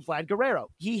same story with Vlad Guerrero.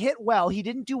 He hit well. He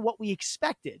didn't do what we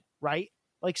expected, right?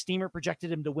 Like Steamer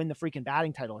projected him to win the freaking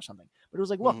batting title or something. But it was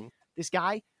like, look, this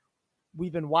guy,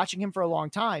 we've been watching him for a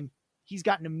long time. He's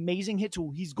got an amazing hit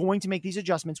tool. He's going to make these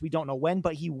adjustments. We don't know when,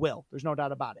 but he will. There's no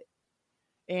doubt about it.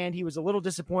 And he was a little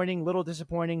disappointing.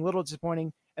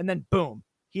 And then boom,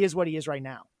 he is what he is right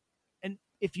now. And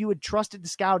if you had trusted the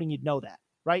scouting, you'd know that,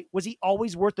 right? Was he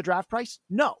always worth the draft price?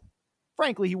 No.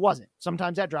 Frankly, he wasn't.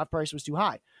 Sometimes that draft price was too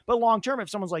high. But long term, if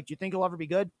someone's like, do you think he'll ever be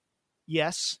good?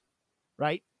 Yes.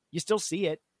 Right? You still see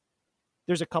it.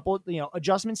 There's a couple of,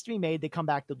 adjustments to be made. They come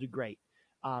back, they'll do great.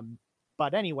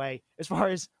 But anyway, as far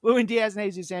as Lewin Diaz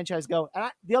and Jesus Sanchez go,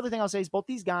 the other thing I'll say is both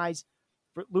these guys,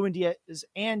 for Lewin Diaz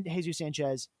and Jesus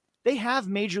Sanchez, they have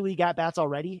major league at-bats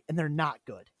already, and they're not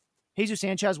good. Jesus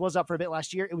Sanchez was up for a bit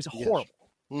last year. It was horrible.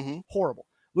 Yes. Mm-hmm. Horrible.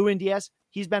 Lewin Diaz,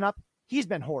 he's been up. He's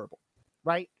been horrible,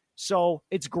 right? So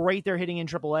it's great they're hitting in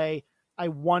AAA. I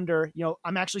wonder,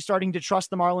 I'm actually starting to trust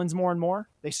the Marlins more and more.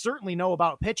 They certainly know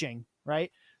about pitching,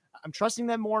 right? I'm trusting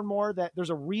them more and more that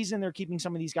there's a reason they're keeping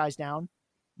some of these guys down.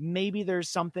 Maybe there's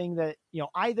something that,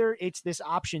 either it's this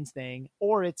options thing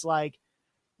or it's like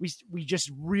we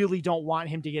just really don't want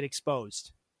him to get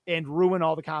exposed and ruin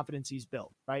all the confidence he's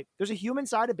built, right? There's a human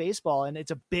side of baseball, and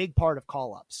it's a big part of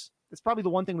call-ups. It's probably the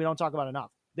one thing we don't talk about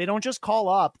enough. They don't just call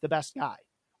up the best guy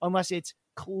unless it's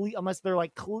unless they're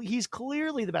like, he's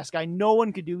clearly the best guy. No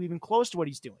one could do even close to what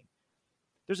he's doing.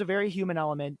 There's a very human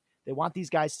element. They want these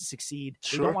guys to succeed.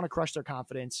 Sure. They don't want to crush their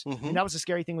confidence. Mm-hmm. And that was a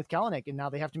scary thing with Kelenic. And now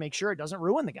they have to make sure it doesn't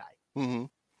ruin the guy. Mm-hmm.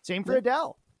 Same for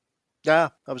Adele. Yeah,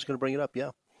 I was going to bring it up.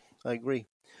 Yeah, I agree.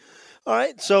 All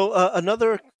right. So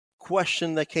another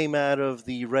question that came out of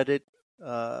the Reddit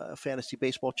Fantasy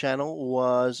Baseball channel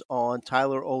was on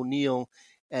Tyler O'Neill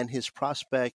and his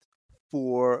prospect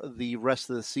for the rest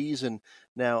of the season.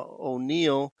 Now,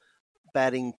 O'Neill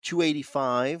batting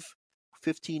 .285,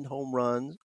 15 home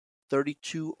runs,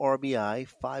 32 RBI,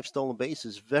 5 stolen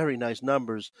bases, very nice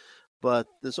numbers. But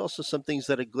there's also some things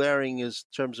that are glaring as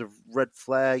terms of red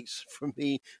flags for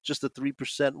me. Just a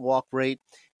 3% walk rate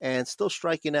and still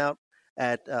striking out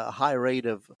at a high rate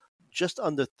of just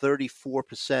under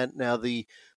 34%. Now, the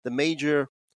major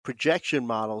projection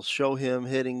models show him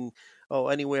hitting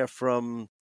anywhere from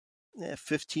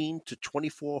 15 to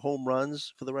 24 home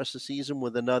runs for the rest of the season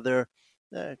with another,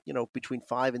 between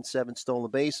 5 and 7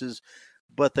 stolen bases.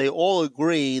 But they all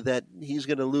agree that he's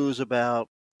going to lose about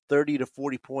 30 to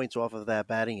 40 points off of that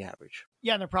batting average.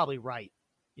 Yeah, and they're probably right.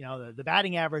 The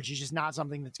batting average is just not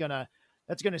something that's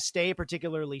gonna stay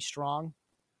particularly strong,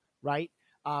 right?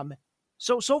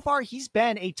 So far he's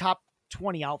been a top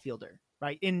 20 outfielder,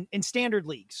 right? In standard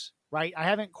leagues, right? I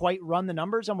haven't quite run the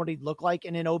numbers on what he'd look like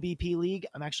in an OBP league.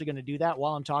 I'm actually going to do that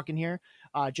while I'm talking here,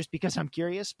 just because I'm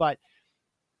curious. But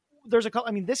there's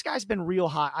this guy's been real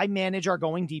hot. I manage our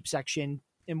going deep section,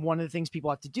 and one of the things people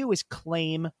have to do is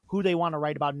claim who they want to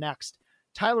write about next.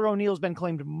 Tyler O'Neill's been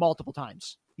claimed multiple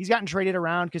times. He's gotten traded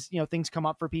around because, things come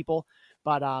up for people,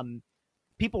 but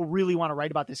people really want to write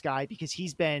about this guy because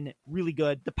he's been really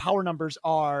good. The power numbers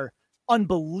are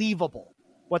unbelievable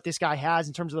what this guy has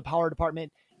in terms of the power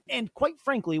department. And quite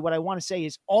frankly, what I want to say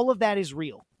is all of that is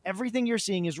real. Everything you're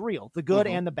seeing is real, the good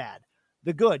and the bad.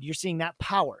 The good, you're seeing that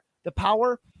power. The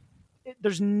power,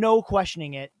 there's no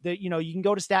questioning it. That you can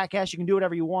go to StatCast, you can do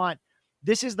whatever you want.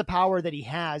 This is the power that he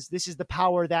has. This is the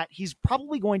power that he's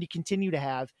probably going to continue to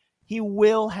have. He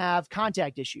will have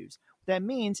contact issues. What that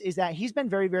means is that he's been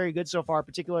very, very good so far,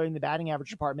 particularly in the batting average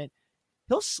department.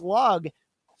 He'll slug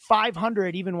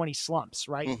 500 even when he slumps,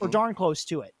 right? Or darn close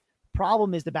to it.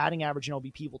 Problem is the batting average in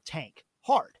OBP will tank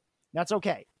hard. That's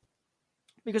okay.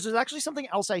 Because there's actually something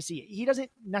else I see. He doesn't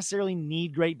necessarily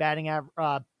need great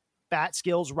bat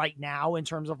skills right now in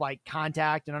terms of like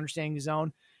contact and understanding the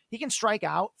zone. He can strike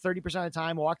out 30% of the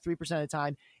time, walk 3% of the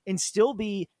time, and still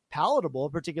be palatable,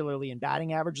 particularly in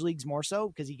batting average leagues more so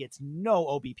because he gets no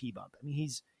OBP bump. I mean,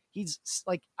 he's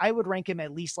like, I would rank him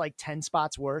at least like 10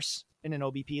 spots worse in an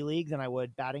OBP league than I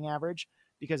would batting average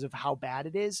because of how bad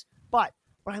it is. But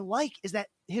what I like is that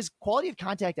his quality of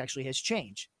contact actually has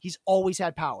changed. He's always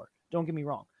had power. Don't get me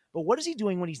wrong. But what is he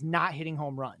doing when he's not hitting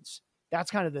home runs?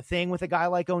 That's kind of the thing with a guy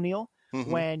like O'Neill.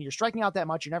 When you're striking out that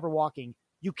much, you're never walking.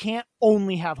 You can't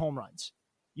only have home runs.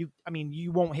 You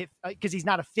won't hit because he's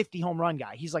not a 50 home run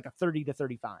guy. He's like a 30 to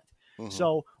 35.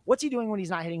 So what's he doing when he's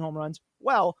not hitting home runs?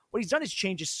 Well, what he's done is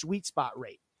change his sweet spot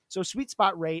rate. So sweet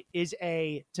spot rate is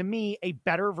to me, a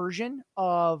better version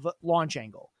of launch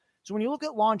angle. So when you look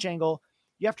at launch angle,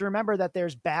 you have to remember that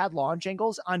there's bad launch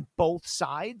angles on both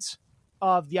sides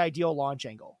of the ideal launch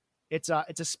angle. It's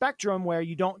a spectrum where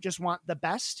you don't just want the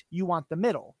best, you want the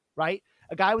middle, right?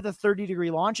 A guy with a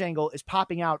 30-degree launch angle is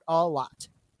popping out a lot.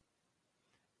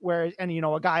 Whereas,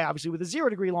 a guy obviously with a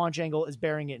 0-degree launch angle is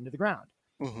burying it into the ground.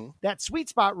 That sweet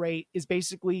spot rate is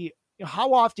basically,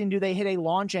 how often do they hit a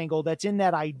launch angle that's in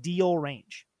that ideal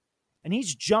range? And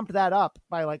he's jumped that up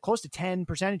by like close to 10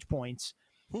 percentage points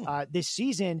this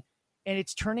season. And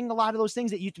it's turning a lot of those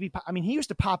things that used to be, he used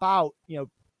to pop out,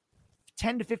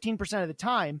 10 to 15% of the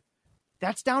time.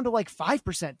 That's down to like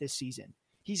 5% this season.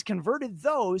 He's converted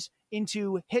those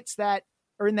into hits that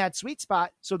are in that sweet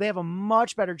spot. So they have a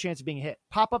much better chance of being hit.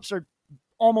 Pop-ups are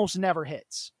almost never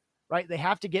hits, right? They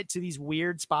have to get to these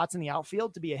weird spots in the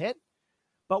outfield to be a hit.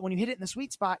 But when you hit it in the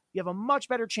sweet spot, you have a much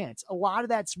better chance. A lot of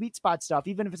that sweet spot stuff,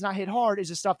 even if it's not hit hard, is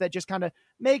the stuff that just kind of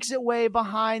makes it way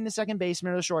behind the second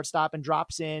baseman or the shortstop and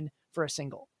drops in for a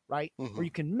single, right? Where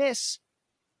you can miss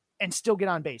and still get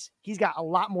on base. He's got a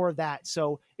lot more of that.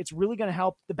 So it's really going to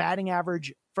help the batting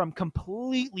average from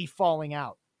completely falling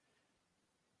out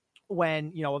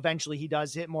when, eventually he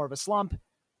does hit more of a slump.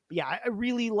 But yeah, I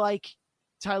really like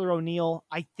Tyler O'Neill.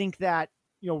 I think that,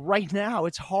 right now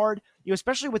it's hard,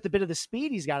 especially with the bit of the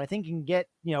speed he's got. I think he can get,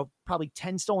 probably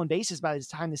 10 stolen bases by the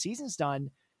time the season's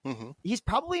done. He's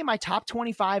probably in my top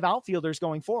 25 outfielders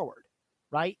going forward,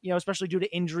 right? Especially due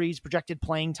to injuries, projected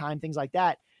playing time, things like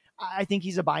that. I think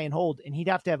he's a buy and hold, and he'd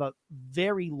have to have a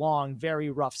very long,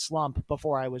 very rough slump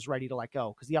before I was ready to let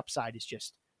go, because the upside is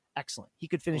just excellent. He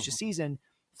could finish the season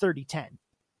 30-10.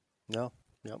 No.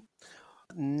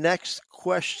 Next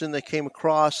question that came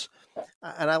across,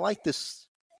 and I like this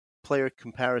player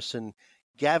comparison.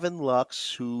 Gavin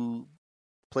Lux, who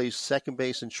plays second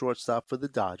base and shortstop for the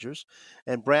Dodgers,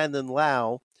 and Brandon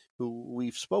Lau, who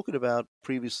we've spoken about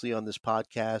previously on this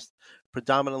podcast,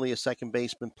 predominantly a second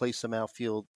baseman, plays some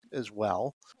outfield as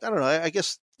well. I don't know. I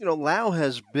guess, Lau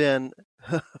has been,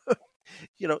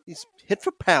 he's hit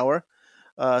for power,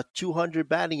 200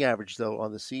 batting average, though,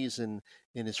 on the season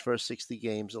in his first 60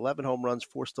 games, 11 home runs,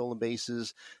 4 stolen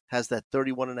bases, has that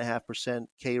 31.5%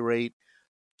 K rate.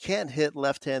 Can't hit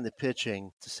left-handed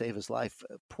pitching to save his life.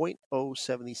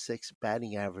 .076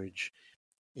 batting average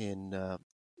in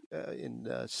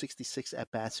 66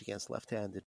 at-bats against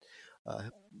left-handed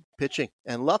pitching.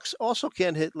 And Lux also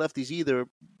can't hit lefties either,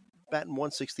 batting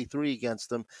 163 against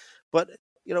them. But,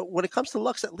 when it comes to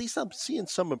Lux, at least I'm seeing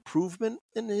some improvement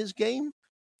in his game.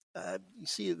 You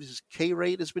see his K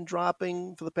rate has been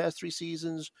dropping for the past 3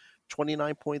 seasons,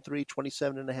 29.3,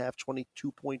 27.5,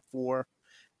 22.4.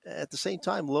 At the same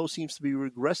time, Lowe seems to be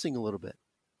regressing a little bit.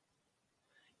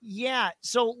 Yeah.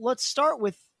 So let's start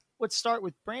with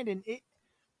Brandon.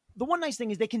 The one nice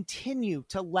thing is they continue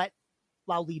to let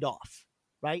Lau lead off,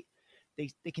 right?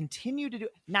 They continue to do,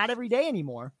 not every day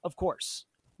anymore, of course,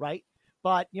 right?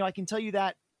 But, I can tell you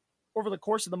that over the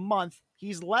course of the month,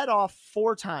 he's led off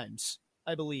 4 times,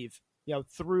 I believe,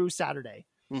 through Saturday.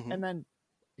 And then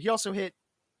he also hit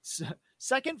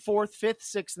 2nd, 4th, 5th,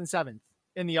 6th, and 7th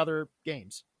in the other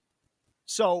games.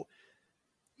 So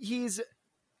he's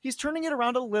turning it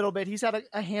around a little bit. He's had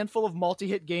a handful of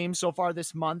multi-hit games so far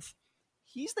this month.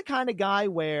 He's the kind of guy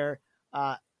where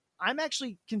I'm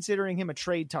actually considering him a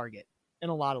trade target in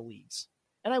a lot of leagues.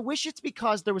 And I wish it's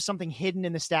because there was something hidden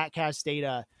in the StatCast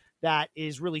data that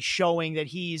is really showing that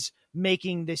he's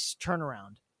making this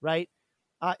turnaround, right?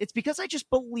 It's because I just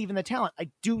believe in the talent.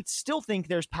 I do still think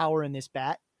there's power in this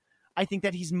bat. I think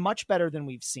that he's much better than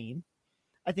we've seen.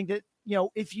 I think that,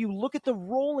 if you look at the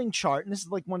rolling chart, and this is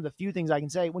like one of the few things I can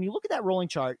say, when you look at that rolling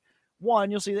chart, one,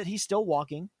 you'll see that he's still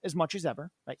walking as much as ever,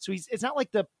 right? So it's not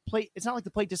like the plate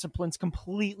discipline's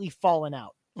completely fallen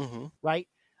out, right?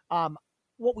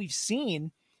 What we've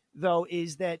seen though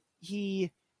is that he's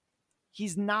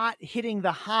not hitting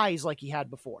the highs like he had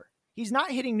before. He's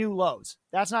not hitting new lows.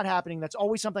 That's not happening. That's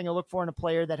always something I look for in a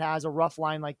player that has a rough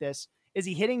line like this. Is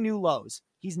he hitting new lows?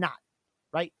 He's not,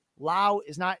 right? Lau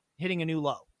is not hitting a new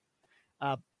low.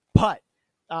 But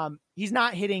he's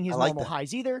not hitting his normal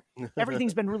highs either.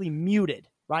 Everything's been really muted,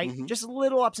 right? Just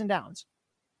little ups and downs.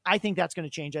 I think that's going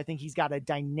to change. I think he's got a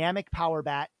dynamic power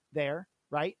bat there,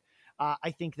 right?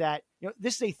 I think that,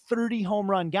 this is a 30 home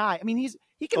run guy. I mean,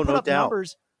 he can put up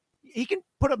numbers. He can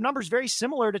put up numbers very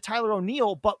similar to Tyler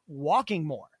O'Neill, but walking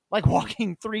more, like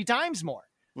walking 3 times more,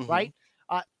 right?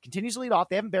 Continues to lead off.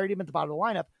 They haven't buried him at the bottom of the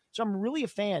lineup. So I'm really a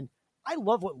fan. I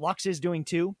love what Lux is doing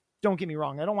too. Don't get me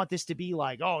wrong. I don't want this to be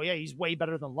like, oh yeah, he's way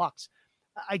better than Lux.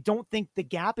 I don't think the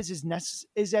gap is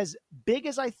as big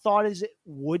as I thought as it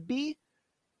would be.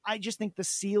 I just think the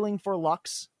ceiling for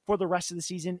Lux for the rest of the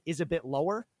season is a bit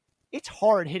lower. It's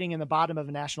hard hitting in the bottom of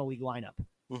a National League lineup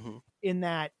in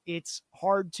that it's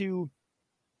hard to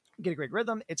get a great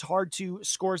rhythm. It's hard to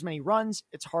score as many runs.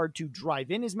 It's hard to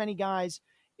drive in as many guys.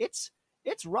 It's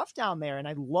rough down there. And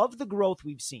I love the growth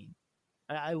we've seen.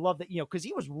 I love that, cause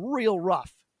he was real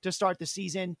rough to start the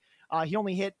season. He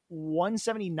only hit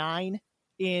 179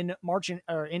 in March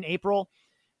or in April.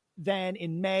 then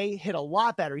in May hit a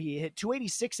lot better. He hit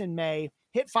 286 in May,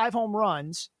 hit 5 home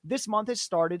runs. This month has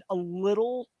started a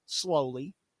little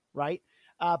slowly, right?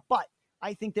 But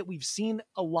I think that we've seen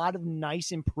a lot of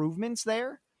nice improvements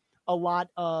there, a lot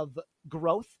of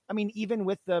growth. I mean, even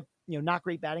with the not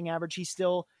great batting average, he's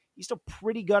still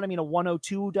pretty good. I mean, a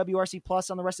 102 WRC plus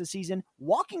on the rest of the season,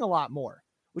 walking a lot more,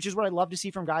 which is what I love to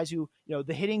see from guys who,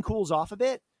 the hitting cools off a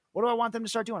bit. What do I want them to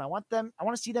start doing? I want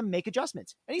to see them make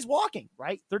adjustments. And he's walking,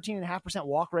 right? 13.5%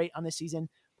 walk rate on this season.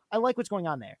 I like what's going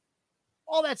on there.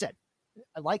 All that said,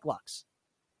 I like Lux.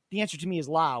 The answer to me is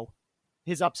Lau.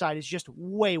 His upside is just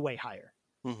way, way higher.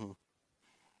 Mm-hmm.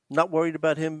 Not worried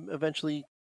about him eventually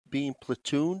being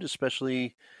platooned,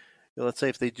 especially, let's say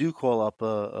if they do call up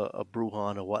a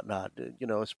Brujan or whatnot,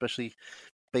 especially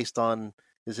based on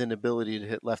his inability to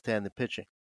hit left-handed pitching.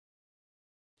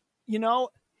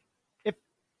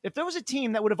 If there was a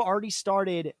team that would have already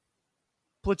started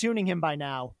platooning him by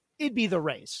now, it'd be the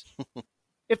Rays.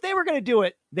 If they were going to do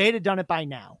it, they'd have done it by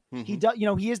now.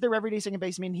 Mm-hmm. He is their everyday second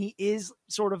baseman. He is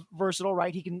sort of versatile,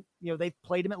 right? He can, they've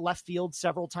played him at left field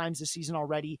several times this season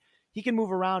already. He can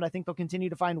move around. I think they'll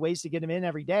continue to find ways to get him in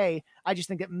every day. I just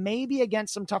think that maybe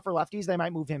against some tougher lefties, they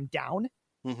might move him down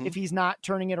if he's not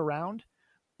turning it around.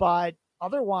 But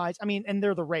otherwise, I mean, and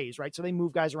they're the Rays, right? So they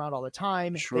move guys around all the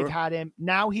time. Sure. They've had him.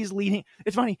 Now he's leading.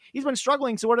 It's funny. He's been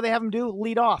struggling. So what do they have him do?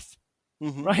 Lead off,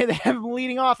 right? They have him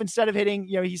leading off instead of hitting,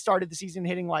 he started the season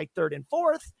hitting like third and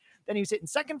fourth. Then he was hitting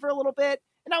second for a little bit.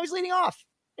 And now he's leading off.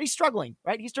 And he's struggling,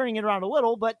 right? He's turning it around a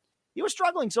little, but he was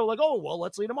struggling. So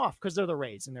let's lead him off because they're the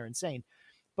Rays and they're insane.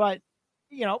 But,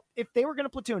 if they were going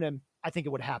to platoon him, I think it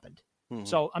would have happened.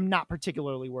 So I'm not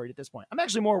particularly worried at this point. I'm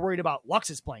actually more worried about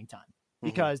Lux's playing time.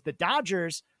 Because the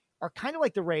Dodgers are kind of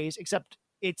like the Rays, except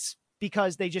it's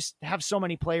because they just have so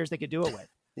many players they could do it with.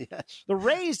 Yes. The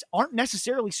Rays aren't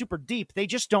necessarily super deep. They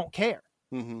just don't care.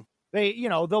 They,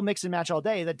 they'll mix and match all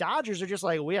day. The Dodgers are just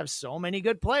like, we have so many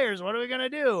good players. What are we going to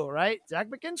do? Right? Zach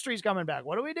McKinstry's coming back.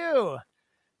 What do we do?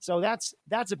 So that's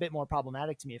a bit more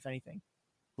problematic to me, if anything.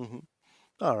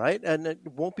 All right. And it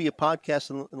won't be a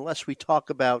podcast unless we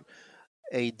talk about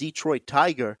a Detroit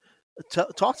Tiger.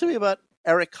 Talk to me about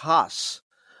Eric Haas.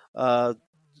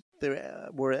 They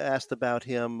were asked about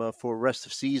him for rest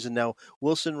of season. Now,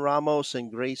 Wilson Ramos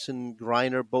and Grayson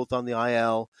Greiner both on the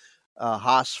IL.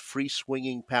 Haas, free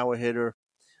swinging power hitter.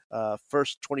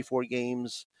 First 24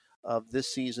 games of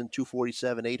this season,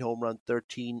 247, 8 home run,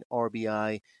 13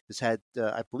 RBI. Has had,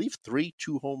 I believe, 3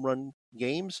 2-home run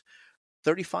games.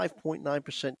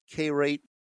 35.9% K rate.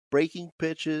 Breaking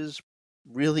pitches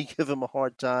really give him a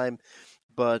hard time.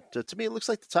 But to me, it looks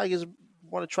like the Tigers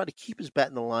want to try to keep his bat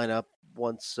in the lineup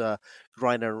once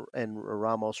Greiner and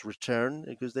Ramos return,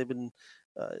 because they've been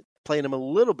playing him a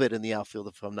little bit in the outfield,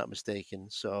 if I'm not mistaken.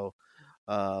 So,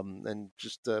 and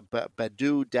just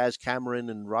Baddoo, Daz Cameron,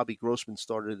 and Robbie Grossman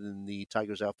started in the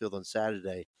Tigers outfield on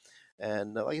Saturday.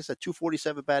 And like I said,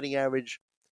 247 batting average.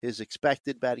 His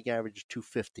expected batting average,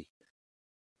 250.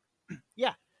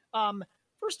 Yeah.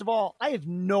 First of all, I have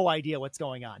no idea what's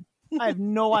going on. I have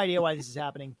no idea why this is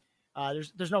happening.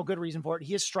 There's no good reason for it.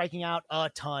 He is striking out a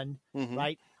ton,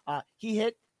 right? He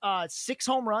hit 6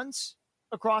 home runs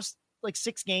across like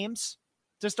 6 games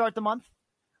to start the month.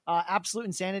 Absolute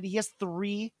insanity. He has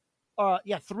 3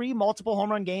 multiple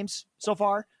home run games so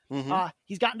far.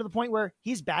 He's gotten to the point where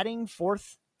he's batting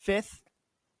 4th, 5th.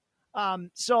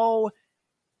 So,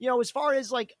 as far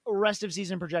as like rest of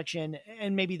season projection,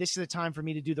 and maybe this is the time for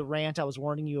me to do the rant I was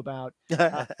warning you about.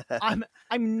 I'm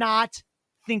not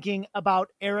thinking about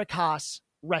Eric Haas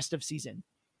rest of season.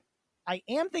 I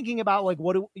am thinking about like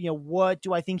what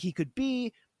do I think he could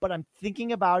be, but I'm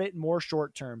thinking about it more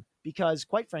short term, because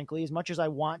quite frankly, as much as I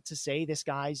want to say this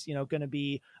guy's going to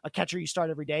be a catcher you start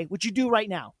every day, which you do right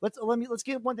now. Let's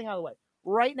get one thing out of the way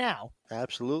right now.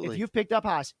 Absolutely. If you've picked up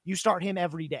Haas, you start him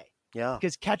every day. Yeah.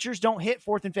 Because catchers don't hit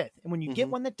 4th and 5th. And when you get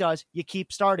one that does, you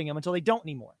keep starting them until they don't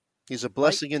anymore. He's a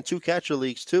blessing in 2 catcher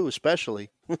leagues too, especially.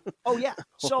 Oh yeah.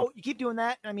 So you keep doing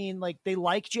that. I mean, like they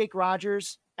like Jake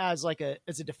Rogers as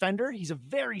a defender. He's a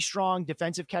very strong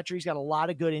defensive catcher. He's got a lot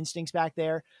of good instincts back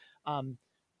there. And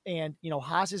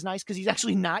Haas is nice because he's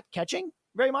actually not catching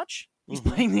very much. He's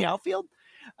playing the outfield.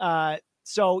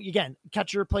 So again,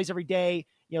 catcher plays every day,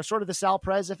 sort of the Sal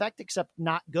Perez effect, except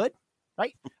not good.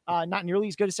 Right? Not nearly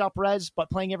as good as Sal Perez, but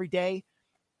playing every day.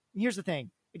 Here's the thing.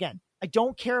 Again, I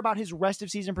don't care about his rest of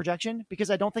season projection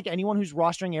because I don't think anyone who's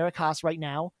rostering Eric Haas right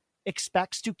now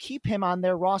expects to keep him on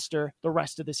their roster the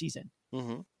rest of the season.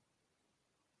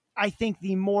 I think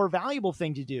the more valuable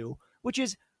thing to do, which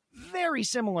is very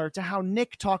similar to how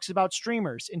Nick talks about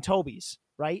streamers in Toby's,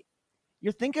 right?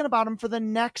 You're thinking about him for the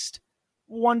next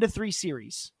 1 to 3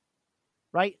 series.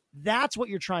 right? That's what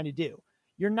you're trying to do.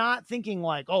 You're not thinking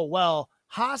like, oh, well,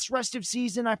 Haas rest of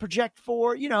season, I project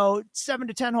for, 7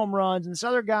 to 10 home runs. And this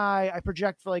other guy, I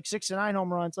project for like 6 to 9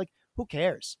 home runs. Like, who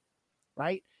cares?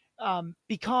 Right?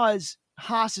 Because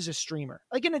Haas is a streamer.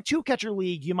 Like in a 2-catcher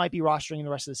league, you might be rostering the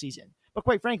rest of the season. But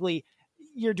quite frankly,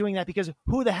 you're doing that because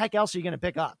who the heck else are you going to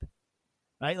pick up?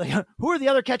 Right? Like, who are the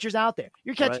other catchers out there?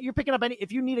 You're picking up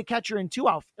if you need a catcher in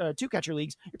 2-catcher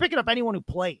leagues, you're picking up anyone who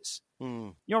plays.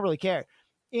 You don't really care.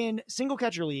 In single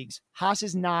catcher leagues, Haas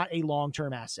is not a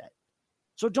long-term asset.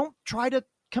 So don't try to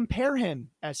compare him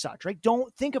as such, right?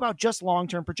 Don't think about just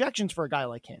long-term projections for a guy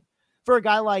like him. For a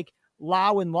guy like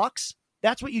Lau and Lux,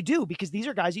 that's what you do because these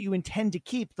are guys that you intend to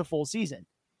keep the full season.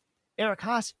 Eric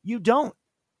Haas, you don't.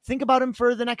 Think about him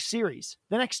for the next series,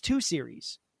 the next 2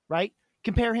 series, right?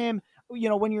 Compare him,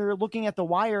 when you're looking at the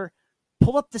wire,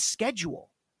 pull up the schedule.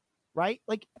 Right?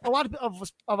 Like a lot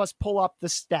of us pull up the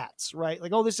stats, right?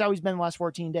 Like, oh, this is how he's been the last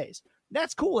 14 days.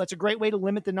 That's cool. That's a great way to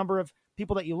limit the number of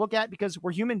people that you look at because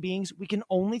we're human beings. We can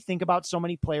only think about so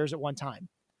many players at one time.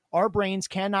 Our brains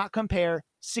cannot compare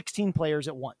 16 players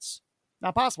at once.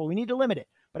 Not possible. We need to limit it.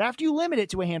 But after you limit it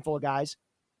to a handful of guys,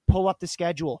 pull up the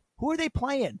schedule. Who are they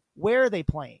playing? Where are they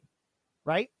playing?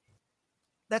 Right?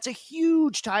 That's a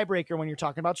huge tiebreaker when you're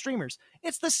talking about streamers.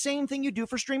 It's the same thing you do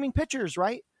for streaming pitchers,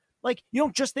 right? Like, you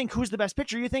don't just think who's the best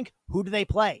pitcher. You think, who do they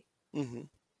play? Mm-hmm.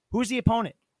 Who's the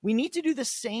opponent? We need to do the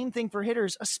same thing for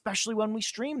hitters, especially when we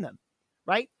stream them,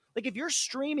 right? Like, if you're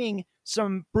streaming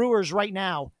some Brewers right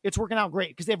now, it's working out great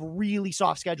because they have a really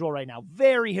soft schedule right now.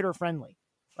 Very hitter-friendly,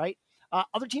 right?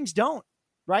 Other teams don't,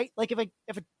 right? Like,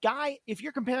 if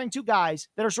you're comparing 2 guys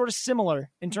that are sort of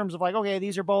similar in terms of like, okay,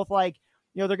 these are both like,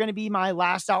 they're going to be my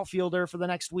last outfielder for the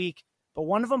next week, but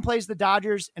one of them plays the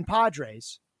Dodgers and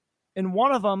Padres, and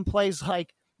one of them plays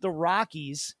like the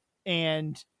Rockies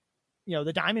and,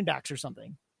 the Diamondbacks or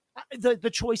something.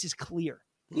 The choice is clear.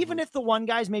 Mm-hmm. Even if the one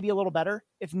guy's maybe a little better,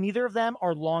 if neither of them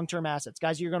are long-term assets,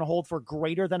 guys you're going to hold for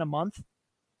greater than a month,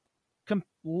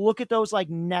 look at those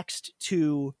next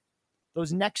 2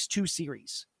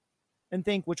 series and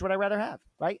think, which would I rather have,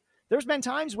 right? There's been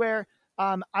times where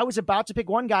I was about to pick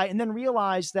one guy and then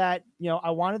realized that,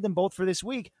 I wanted them both for this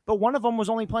week, but one of them was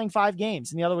only playing 5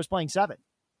 games and the other was playing 7.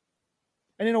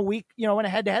 And in a week, in a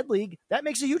head-to-head league, that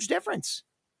makes a huge difference.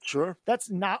 Sure. That's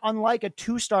not unlike a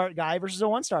 2-start guy versus a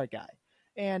 1-start guy.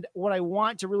 And what I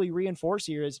want to really reinforce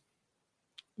here is,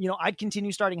 I'd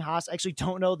continue starting Haas. I actually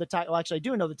don't know I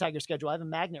do know the Tiger schedule. I have a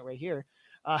magnet right here.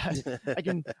 I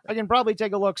can probably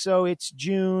take a look. So it's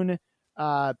June.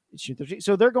 It's June 13th.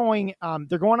 So they're going on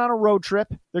a road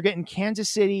trip. They're getting Kansas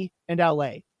City and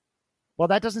LA. Well,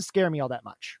 that doesn't scare me all that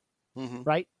much. Mm-hmm.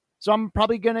 Right. So I'm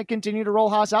probably going to continue to roll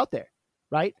Haas out there.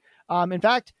 Right. In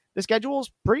fact, the schedule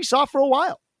is pretty soft for a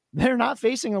while. They're not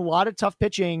facing a lot of tough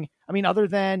pitching. I mean, other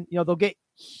than, they'll get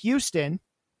Houston,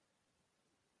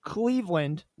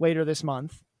 Cleveland later this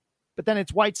month, but then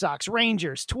it's White Sox,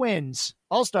 Rangers, Twins,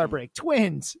 All-Star break,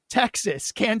 Twins,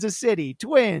 Texas, Kansas City,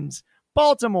 Twins,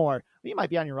 Baltimore. You might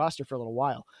be on your roster for a little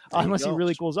while, unless he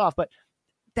really cools off, but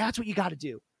that's what you got to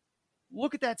do.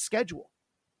 Look at that schedule.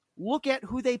 Look at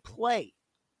who they play.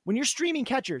 When you're streaming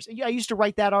catchers, I used to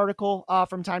write that article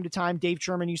from time to time. Dave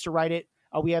Sherman used to write it.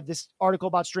 We have this article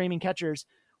about streaming catchers.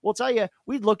 We'll tell you,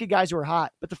 we'd look at guys who are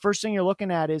hot, but the first thing you're looking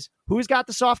at is who's got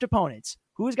the soft opponents,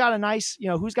 who's got a nice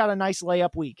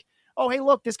layup week. Oh, hey,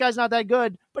 look, this guy's not that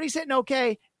good, but he's hitting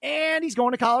okay, and he's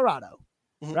going to Colorado,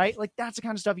 right? Like, that's the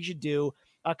kind of stuff you should do.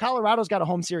 Colorado's got a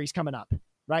home series coming up,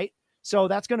 right? So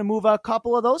that's going to move a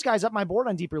couple of those guys up my board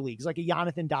on deeper leagues, like a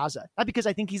Jonathan Daza. Not because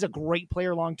I think he's a great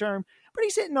player long-term, but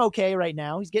he's hitting okay right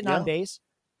now. He's getting on base,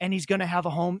 and he's going to have a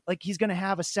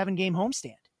 7-game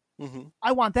homestand. Mm-hmm.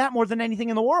 I want that more than anything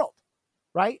in the world,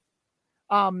 right?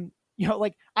 I'm in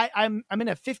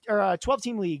a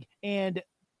 12-team league, and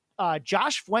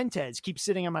Josh Fuentes keeps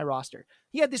sitting on my roster.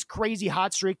 He had this crazy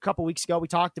hot streak a couple weeks ago. We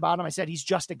talked about him. I said he's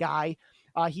just a guy.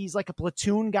 He's like a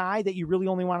platoon guy that you really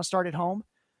only want to start at home.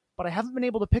 But I haven't been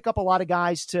able to pick up a lot of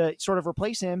guys to sort of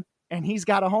replace him, and he's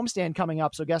got a homestand coming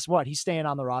up. So guess what? He's staying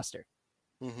on the roster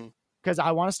because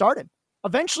I want to start him.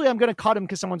 Eventually, I'm going to cut him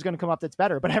because someone's going to come up that's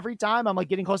better. But every time I'm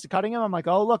getting close to cutting him, I'm like,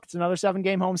 oh, look, it's another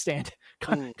 7-game homestand.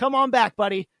 Come on back,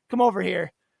 buddy. Come over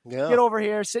here. Yeah. Get over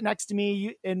here. Sit next to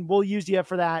me, and we'll use you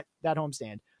for that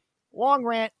homestand. Long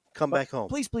rant. Come back home.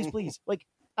 Please.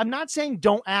 I'm not saying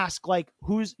don't ask,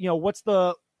 who's, what's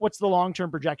the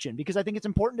long-term projection? Because I think it's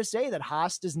important to say that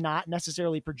Haas does not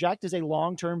necessarily project as a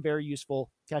long-term, very useful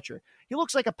catcher. He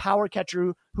looks like a power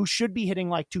catcher who should be hitting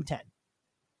 210,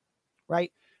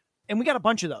 right? And we got a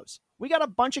bunch of those. We got a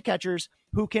bunch of catchers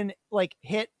who can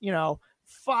hit,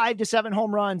 5 to 7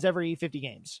 home runs every 50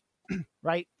 games.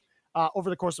 right? Over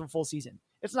the course of a full season.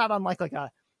 It's not unlike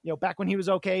back when he was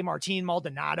okay, Martin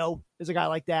Maldonado is a guy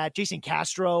like that. Jason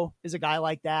Castro is a guy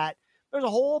like that. There's a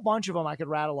whole bunch of them I could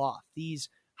rattle off. He's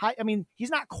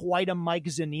not quite a Mike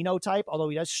Zunino type, although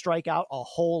he does strike out a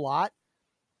whole lot.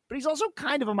 But he's also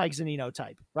kind of a Mike Zunino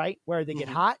type, right? Where they get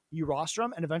hot, you roster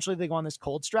them, and eventually they go on this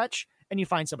cold stretch, and you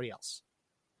find somebody else.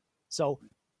 So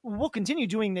we'll continue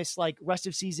doing this like rest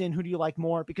of season. Who do you like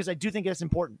more? Because I do think that's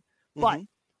important. But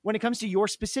when it comes to your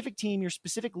specific team, your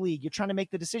specific league, you're trying to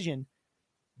make the decision.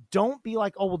 Don't be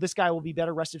like, oh, well, this guy will be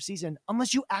better rest of season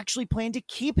unless you actually plan to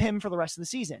keep him for the rest of the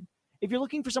season. If you're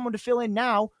looking for someone to fill in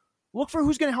now, look for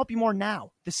who's going to help you more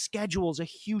now. The schedule is a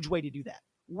huge way to do that.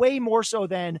 Way more so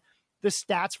than the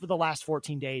stats for the last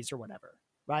 14 days or whatever,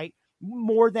 right?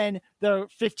 More than the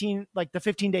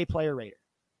 15-day player rater.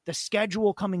 The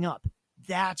schedule coming up.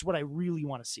 That's what I really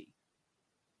want to see.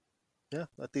 Yeah,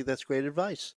 I think that's great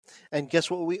advice. And guess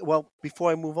what?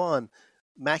 Before I move on,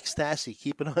 Max Stassi,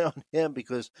 keep an eye on him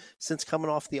because since coming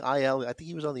off the IL, I think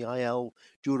he was on the IL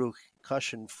due to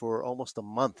concussion for almost a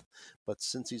month. But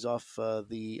since he's off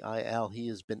the IL, he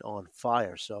has been on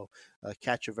fire. So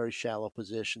catch a very shallow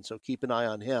position. So keep an eye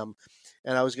on him.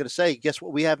 And I was going to say, guess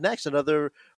what we have next?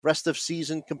 Another rest of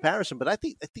season comparison. But I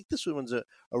think this one's a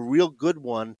real good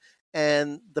one.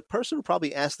 And the person who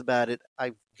probably asked about it,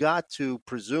 I've got to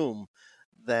presume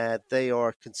that they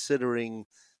are considering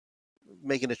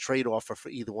making a trade offer for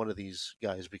either one of these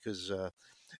guys because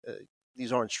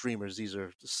these aren't streamers. These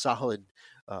are solid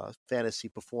fantasy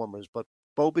performers. But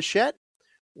Bo Bichette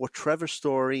or Trevor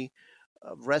Story,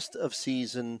 rest of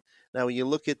season. Now, when you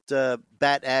look at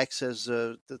BatX as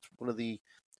that's one of the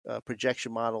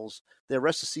projection models, their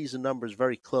rest of season number is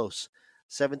very close.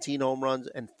 17 home runs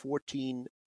and 14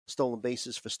 stolen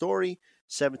bases for Story,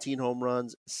 17 home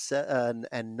runs and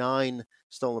 9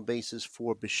 stolen bases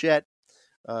for Bichette.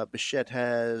 Bichette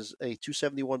has a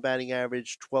 .271 batting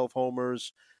average, 12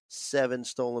 homers, 7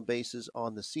 stolen bases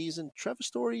on the season. Trevor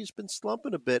Story has been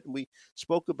slumping a bit, and we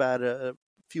spoke about it a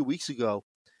few weeks ago.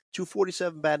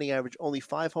 .247 batting average, only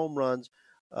 5 home runs,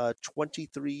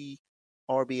 23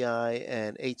 RBI,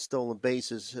 and 8 stolen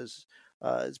bases.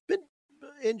 Has been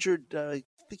injured. I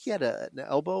think he had an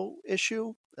elbow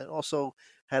issue and also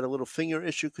had a little finger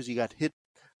issue because he got hit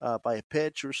by a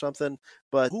pitch or something.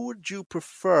 But who would you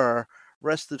prefer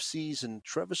rest of season,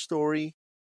 Trevor Story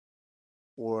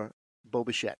or Bo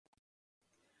Bichette?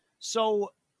 So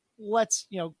let's,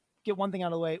 get one thing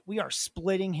out of the way. We are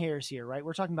splitting hairs here, right?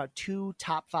 We're talking about 2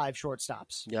 top 5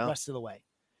 shortstops rest of the way.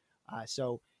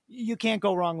 So you can't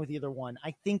go wrong with either one.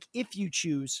 I think if you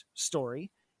choose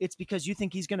Story, it's because you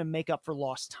think he's going to make up for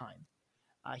lost time.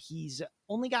 He's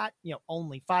only got,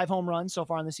 only 5 home runs so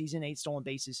far in the season, 8 stolen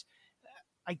bases.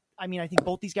 I think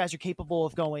both these guys are capable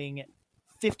of going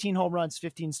 15 home runs,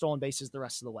 15 stolen bases the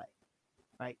rest of the way,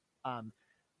 right?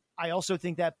 I also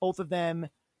think that both of them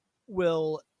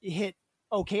will hit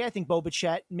okay. I think Bo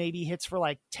Bichette maybe hits for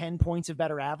like 10 points of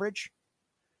better average.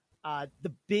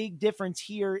 The big difference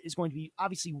here is going to be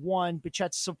obviously one,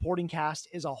 Bichette's supporting cast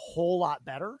is a whole lot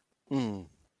better.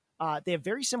 They have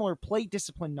very similar plate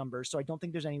discipline numbers, so I don't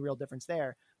think there's any real difference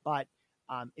there. But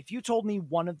if you told me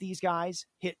one of these guys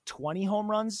hit 20 home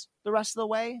runs the rest of the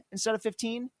way instead of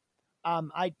 15,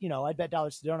 I'd bet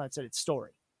dollars to donuts that it's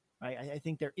Story. Right? I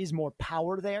think there is more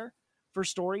power there for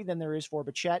Story than there is for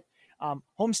Bichette.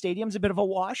 Home stadium's a bit of a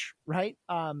wash, right?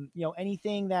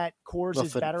 Anything that Coors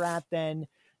is better at than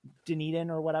Dunedin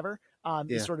or whatever.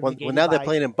 Is sort of now they're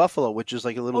playing in Buffalo, which is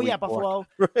like a little. Oh yeah, Buffalo.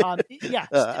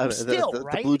 Still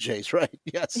right. The Blue Jays, right?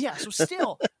 Yes. Yeah. So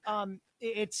still,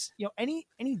 it's any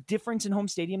difference in home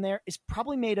stadium there is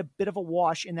probably made a bit of a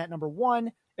wash in that number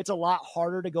one. It's a lot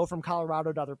harder to go from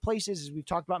Colorado to other places, as we've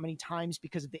talked about many times,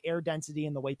 because of the air density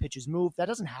and the way pitches move. That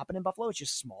doesn't happen in Buffalo. It's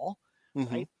just small,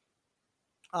 right?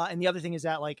 And the other thing is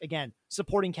that, again,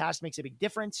 supporting cast makes a big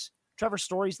difference. Trevor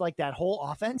Story's like that whole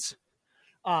offense.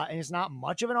 And it's not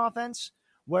much of an offense,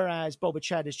 whereas Bo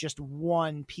Bichette is just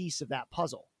one piece of that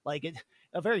puzzle.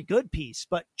 A very good piece,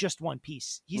 but just one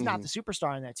piece. He's not the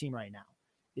superstar on that team right now.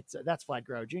 That's Vlad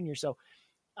Guerrero Jr. So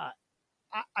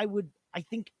I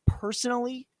think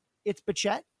personally it's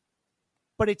Bichette,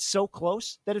 but it's so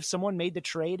close that if someone made the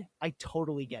trade, I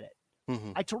totally get it.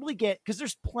 I totally get, because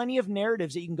there's plenty of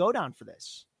narratives that you can go down for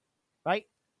this, right?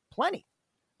 Plenty.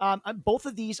 Both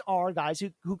of these are guys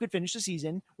who could finish the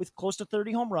season with close to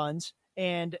 30 home runs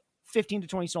and 15 to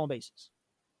 20 stolen bases,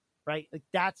 right?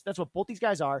 That's what both these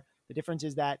guys are. The difference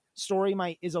is that Story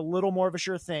is a little more of a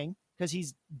sure thing because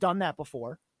he's done that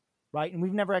before, right? And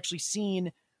we've never actually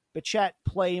seen Bichette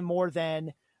play more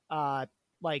than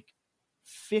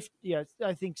 50. Yeah,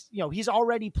 I think he's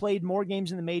already played more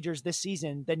games in the majors this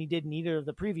season than he did in either of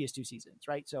the previous 2 seasons,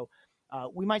 right? So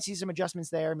we might see some adjustments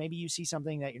there. Maybe you see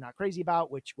something that you're not crazy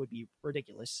about, which would be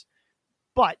ridiculous.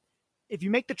 But if you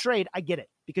make the trade, I get it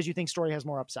because you think Story has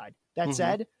more upside. That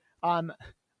said,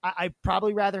 I'd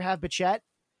probably rather have Bichette,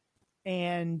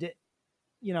 and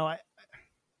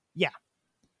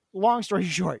long story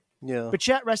short,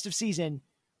 Bichette rest of season.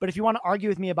 But if you want to argue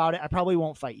with me about it, I probably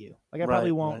won't fight you. Like I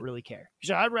probably won't really care. You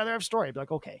say, I'd rather have Story. I'd be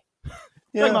like, okay.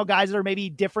 Talking about guys that are maybe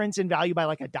difference in value by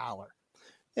like $1.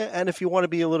 Yeah, and if you want to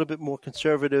be a little bit more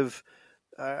conservative,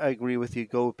 I agree with you.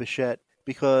 Go with Bichette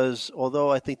because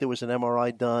although I think there was an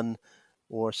MRI done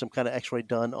or some kind of X-ray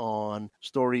done on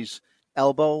Story's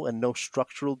elbow and no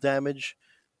structural damage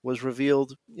was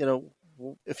revealed,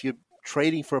 if you're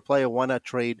trading for a player, why not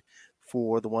trade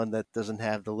for the one that doesn't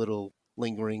have the little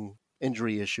lingering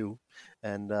injury issue?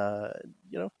 And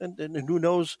and who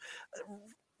knows?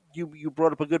 You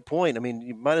brought up a good point. I mean,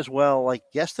 you might as well, like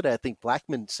yesterday, I think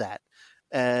Blackman sat,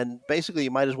 and basically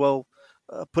you might as well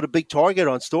put a big target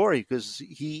on Story because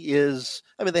he is.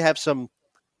 I mean, they have some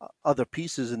other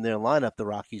pieces in their lineup, the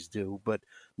Rockies do, but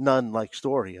none like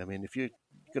Story. I mean, if you're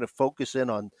going to focus in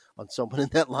on someone in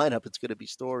that lineup, it's going to be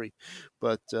Story.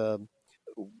 But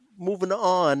moving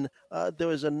on, there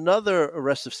was another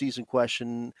rest of season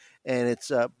question, and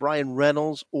it's Bryan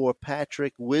Reynolds or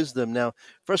Patrick Wisdom. Now,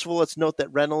 first of all, let's note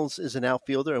that Reynolds is an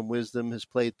outfielder, and Wisdom has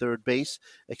played third base,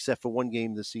 except for one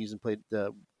game this season, played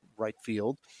right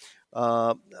field.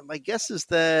 My guess is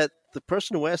that the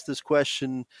person who asked this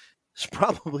question has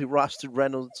probably rostered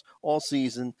Reynolds all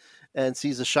season and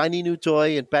sees a shiny new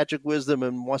toy in Patrick Wisdom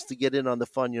and wants to get in on the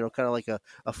fun, kind of like a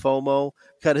FOMO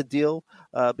kind of deal.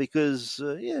 Because,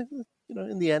 in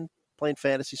the end, playing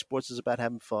fantasy sports is about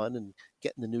having fun and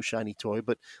getting the new shiny toy.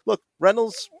 But look,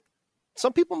 Reynolds,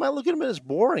 some people might look at him as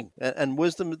boring and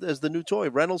Wisdom as the new toy.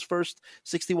 Reynolds' first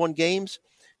 61 games,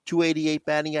 288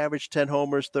 batting average, 10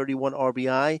 homers, 31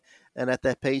 RBI. And at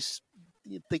that pace,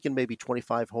 you're thinking maybe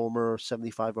 25 homer,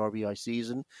 75 RBI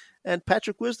season. And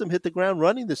Patrick Wisdom hit the ground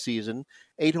running this season.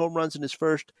 8 home runs in his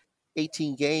first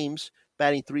 18 games,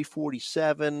 batting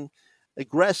 .347,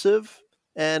 aggressive,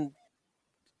 and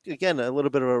again, a little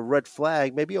bit of a red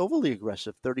flag, maybe overly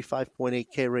aggressive, 35.8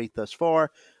 K rate thus far,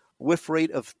 whiff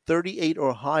rate of 38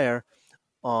 or higher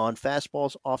on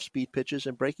fastballs, off-speed pitches,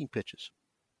 and breaking pitches.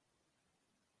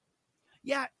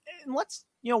 Yeah, and let's,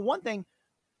 one thing,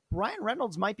 Bryan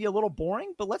Reynolds might be a little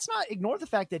boring, but let's not ignore the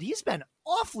fact that he's been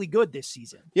awfully good this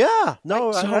season. Yeah,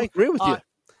 no, right? I agree with you.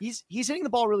 He's hitting the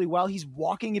ball really well. He's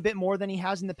walking a bit more than he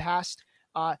has in the past.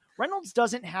 Reynolds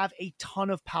doesn't have a ton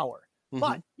of power,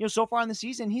 but so far in the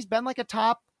season, he's been like a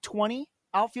top 20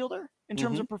 outfielder in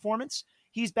terms of performance.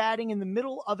 He's batting in the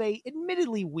middle of a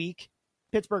admittedly weak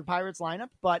Pittsburgh Pirates lineup,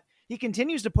 but he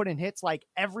continues to put in hits like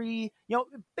it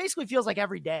basically feels like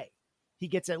every day he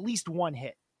gets at least one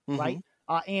hit, right?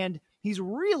 And he's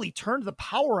really turned the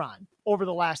power on over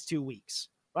the last 2 weeks,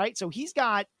 right? So he's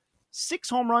got 6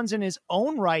 home runs in his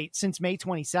own right since May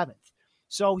 27th.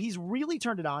 So he's really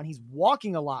turned it on. He's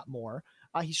walking a lot more.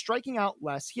 He's striking out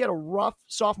less. He had a rough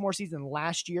sophomore season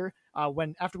last year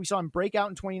after we saw him break out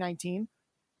in 2019,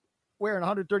 where in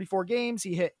 134 games,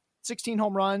 he hit 16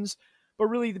 home runs. But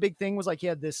really the big thing was he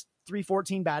had this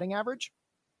 .314 batting average.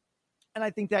 And I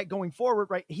think that going forward,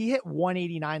 right, he hit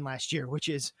 189 last year, which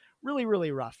is really,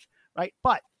 really rough, right?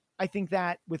 But I think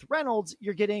that with Reynolds,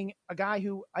 you're getting a guy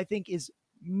who I think is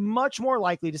much more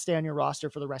likely to stay on your roster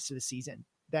for the rest of the season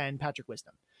than Patrick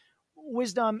Wisdom.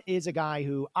 Wisdom is a guy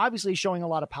who obviously is showing a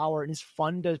lot of power and is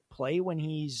fun to play when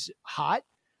he's hot,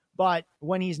 but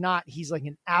when he's not, he's like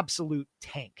an absolute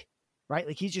tank, right?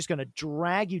 Like he's just going to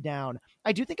drag you down.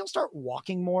 I do think he'll start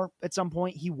walking more at some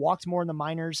point. He walked more in the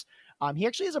minors. He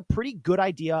actually has a pretty good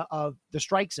idea of the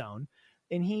strike zone,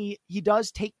 and he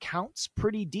does take counts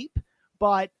pretty deep,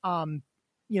 but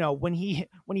when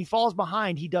he falls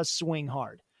behind, he does swing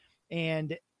hard,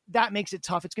 and that makes it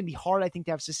tough. It's going to be hard, I think,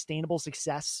 to have sustainable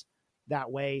success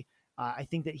that way. I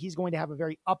think that he's going to have a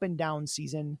very up and down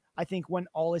season. I think when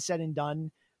all is said and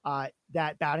done,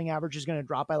 that batting average is going to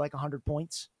drop by like 100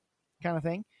 points kind of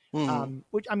thing.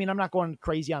 Which, I mean, I'm not going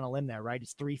crazy on a limb there, right?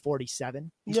 It's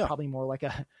 347. He's probably more like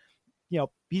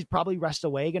he's probably rest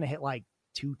away going to hit like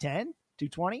 210,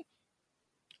 220.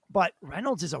 But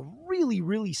Reynolds is a really,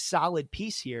 really solid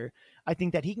piece here. I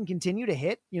think that he can continue to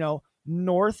hit,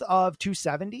 north of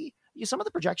 270. Some of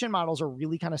the projection models are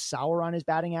really kind of sour on his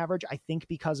batting average, I think,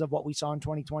 because of what we saw in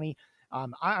 2020.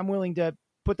 I'm willing to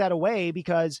put that away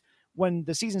because when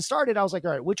the season started, I was like,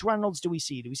 all right, which Reynolds do we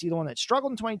see? Do we see the one that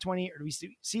struggled in 2020, or do we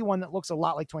see one that looks a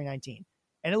lot like 2019?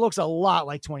 And it looks a lot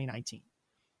like 2019.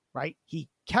 right? He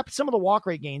kept some of the walk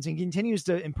rate gains and continues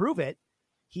to improve it.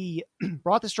 He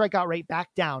brought the strikeout rate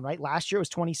back down, right? Last year it was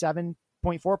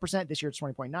 27.4%. This year it's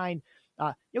 20.9.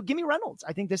 Give me Reynolds.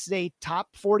 I think this is a top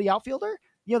 40 outfielder.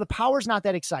 The power's not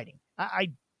that exciting. I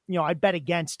bet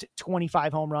against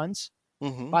 25 home runs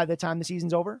by the time the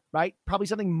season's over, right? Probably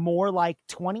something more like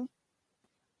 20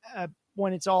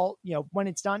 when it's all, when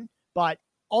it's done, but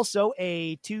also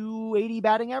a 280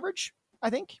 batting average, I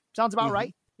think sounds about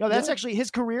right. That's actually his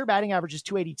career batting average is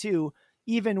 282,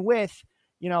 even with,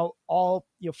 all,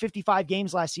 55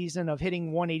 games last season of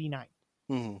hitting 189.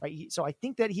 Right. So I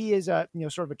think that he is a,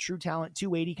 sort of a true talent,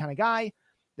 280 kind of guy.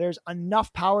 There's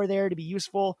enough power there to be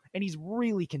useful, and he's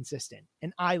really consistent.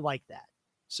 And I like that.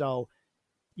 So,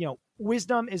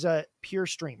 Wisdom is a pure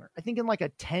streamer. I think in like a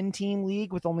 10-team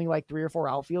league with only like 3 or 4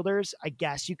 outfielders, I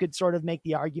guess you could sort of make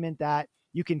the argument that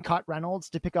you can cut Reynolds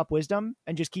to pick up Wisdom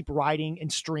and just keep riding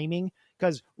and streaming,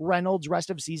 because Reynolds rest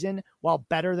of season, while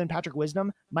better than Patrick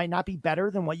Wisdom, might not be better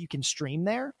than what you can stream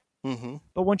there.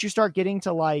 But once you start getting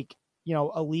to like,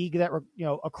 a league that,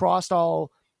 across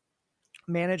all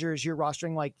managers, you're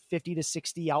rostering like 50 to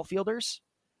 60 outfielders.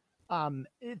 At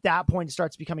that point, it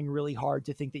starts becoming really hard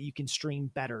to think that you can stream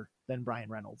better than Brian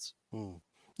Reynolds.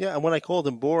 Yeah. And when I called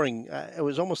him boring, it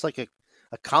was almost like a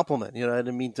compliment, I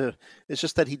didn't mean to, it's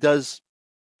just that he does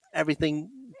everything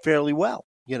fairly well,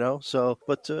 so,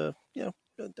 but,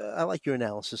 I like your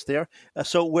analysis there.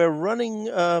 So we're running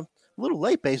a little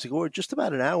late, basically. We're just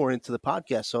about an hour into the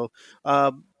podcast. So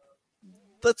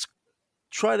let's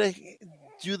try to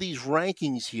do these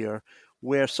rankings here,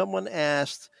 where someone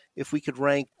asked if we could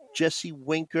rank Jesse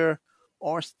Winker,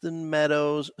 Austin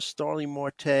Meadows, Starling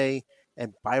Marte,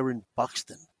 and Byron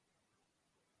Buxton.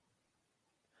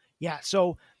 Yeah,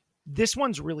 so this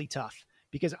one's really tough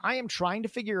because I am trying to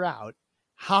figure out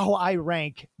how I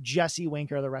rank Jesse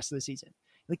Winker the rest of the season.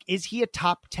 Like, is he a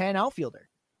top 10 outfielder?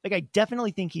 Like, I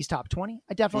definitely think he's top 20.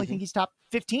 I definitely think he's top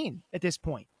 15 at this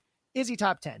point. Is he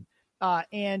top 10?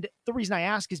 And the reason I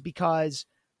ask is because,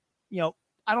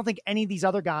 I don't think any of these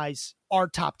other guys are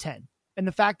top 10. And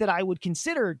the fact that I would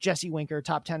consider Jesse Winker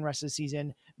top 10 rest of the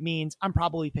season means I'm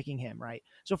probably picking him, right?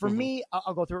 So for me,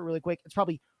 I'll go through it really quick. It's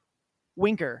probably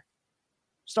Winker,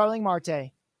 Starling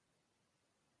Marte,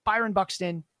 Byron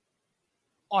Buxton,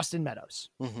 Austin Meadows.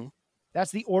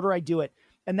 That's the order I do it.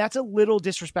 And that's a little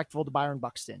disrespectful to Byron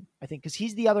Buxton, I think, because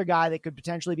he's the other guy that could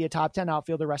potentially be a top 10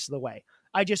 outfielder the rest of the way.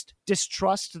 I just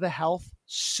distrust the health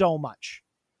so much.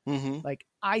 Like,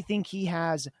 I think he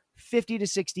has 50 to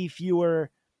 60 fewer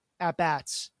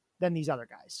at-bats than these other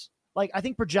guys. Like, I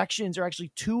think projections are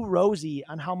actually too rosy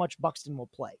on how much Buxton will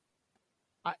play.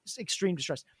 Extreme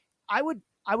distress. I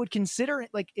would consider it,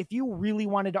 like, if you really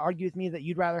wanted to argue with me that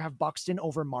you'd rather have Buxton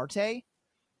over Marte,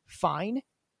 fine.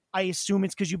 I assume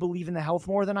it's because you believe in the health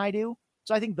more than I do.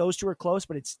 So I think those two are close,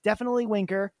 but it's definitely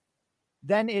Winker.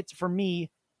 Then it's, for me,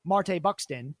 Marte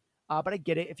Buxton. But I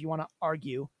get it if you want to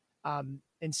argue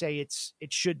and say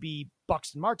it should be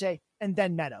Buxton Marte and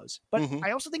then Meadows. But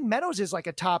I also think Meadows is like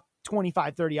a top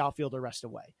 25, 30 outfielder rest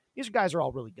of the way. These guys are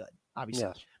all really good, obviously.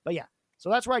 Yes. But yeah, so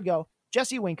that's where I'd go.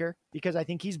 Jesse Winker, because I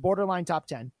think he's borderline top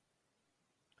 10.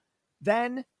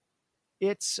 Then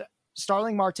it's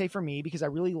Starling Marte for me, because I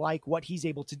really like what he's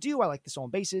able to do. I like the stolen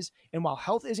bases. And while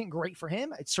health isn't great for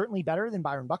him, it's certainly better than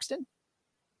Byron Buxton.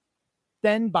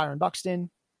 Then Byron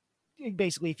Buxton.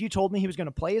 Basically, if you told me he was going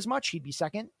to play as much, he'd be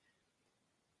second.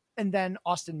 And then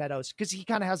Austin Meadows, because he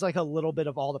kind of has like a little bit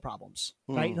of all the problems,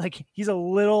 right? Like, he's a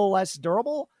little less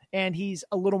durable and he's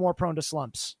a little more prone to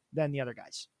slumps than the other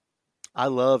guys. I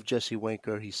love Jesse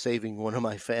Winker. He's saving one of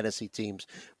my fantasy teams.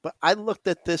 But I looked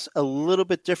at this a little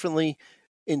bit differently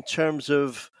in terms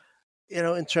of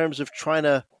trying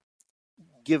to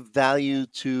give value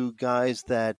to guys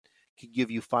that could give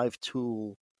you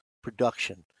 5-tool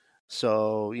production.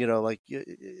 So, like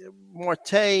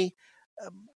Marte,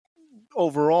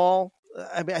 overall,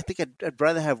 I mean, I think I'd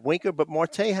rather have Winker, but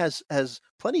Marte has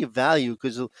plenty of value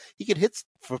because he can hit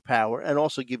for power and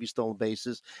also give you stolen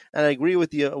bases. And I agree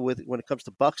with you when it comes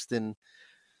to Buxton.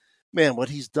 Man, what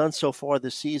he's done so far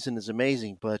this season is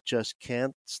amazing, but just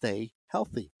can't stay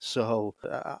healthy. So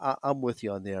I'm with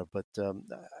you on there. But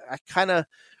I kind of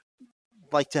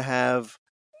like to have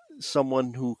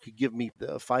someone who could give me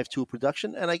the 5-tool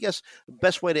production. And I guess the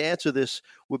best way to answer this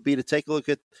would be to take a look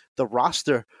at the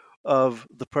roster of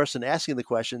the person asking the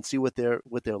question, see what they're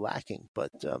lacking.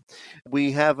 But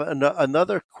we have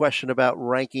another question about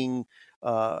ranking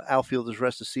outfielders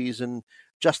rest of the season.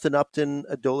 Justin Upton,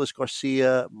 Adolis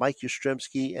Garcia, Mike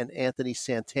Yastrzemski, and Anthony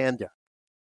Santander.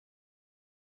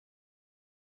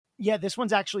 Yeah, this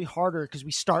one's actually harder because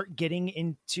we start getting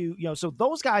into, so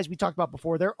those guys we talked about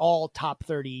before, they're all top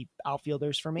 30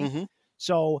 outfielders for me. Mm-hmm.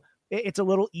 So it's a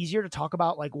little easier to talk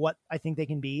about like what I think they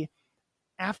can be.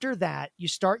 After that, it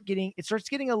starts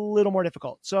getting a little more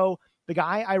difficult. So the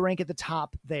guy I rank at the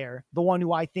top there, the one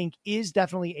who I think is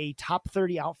definitely a top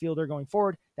 30 outfielder going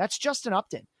forward, that's Justin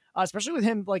Upton, especially with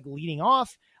him like leading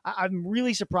off. I'm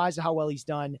really surprised at how well he's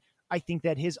done. I think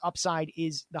that his upside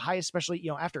is the highest, especially,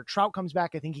 after Trout comes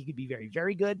back. I think he could be very,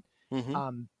 very good.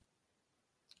 Mm-hmm.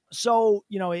 So,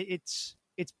 it's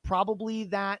probably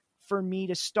that for me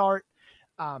to start.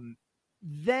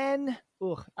 Then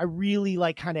I really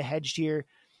like kind of hedged here.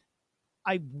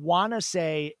 I want to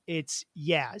say it's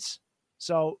Yaz.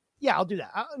 So yeah, I'll do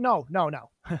that. No.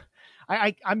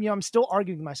 I'm still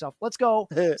arguing with myself. Let's go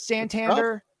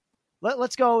Santander.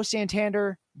 Let's go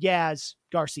Santander, Yaz,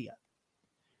 Garcia.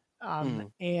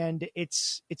 And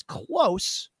it's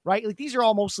close, right? Like these are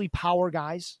all mostly power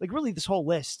guys. Like really this whole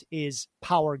list is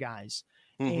power guys.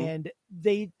 Mm-hmm. And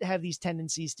they have these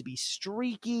tendencies to be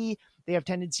streaky. They have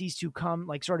tendencies to come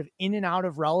like sort of in and out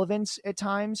of relevance at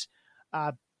times.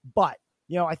 But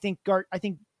I think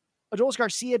Adolis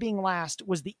Garcia being last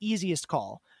was the easiest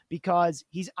call because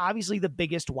he's obviously the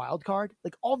biggest wild card.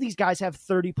 Like all these guys have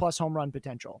 30 plus home run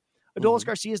potential. Adolis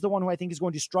Garcia is the one who I think is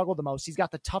going to struggle the most. He's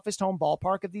got the toughest home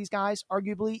ballpark of these guys,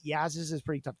 arguably. Yaz's is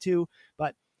pretty tough too,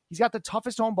 but he's got the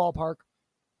toughest home ballpark,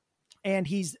 and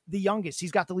he's the youngest.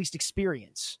 He's got the least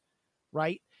experience,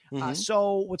 right?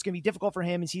 So what's going to be difficult for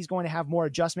him is he's going to have more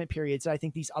adjustment periods that I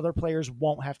think these other players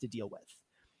won't have to deal with.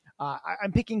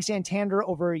 I'm picking Santander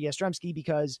over Yastrzemski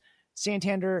because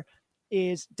Santander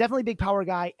is definitely a big power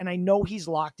guy, and I know he's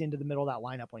locked into the middle of that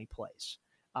lineup when he plays.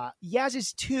 Yaz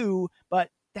is too, but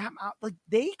that like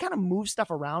they kind of move stuff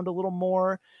around a little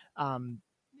more. And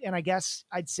I guess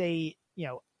I'd say,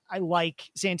 I like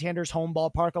Santander's home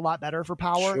ballpark a lot better for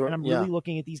power. Sure, and I'm really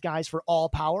looking at these guys for all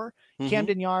power.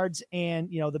 Camden Yards and,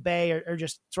 the Bay are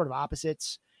just sort of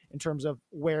opposites in terms of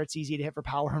where it's easy to hit for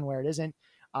power and where it isn't,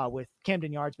 with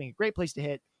Camden Yards being a great place to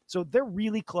hit. So they're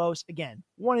really close. Again,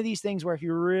 one of these things where if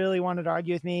you really wanted to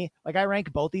argue with me, like I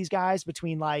rank both these guys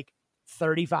between like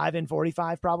 35 and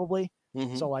 45 probably.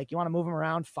 So like you want to move them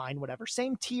around, fine, whatever.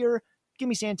 Same tier. Give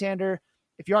me Santander.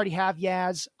 If you already have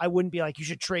Yaz, I wouldn't be like, you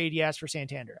should trade Yaz for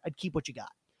Santander. I'd keep what you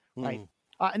got. Right.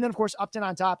 And then of course, Upton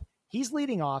on top, he's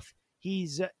leading off.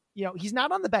 He's, he's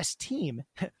not on the best team.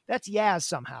 That's Yaz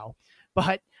somehow,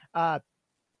 but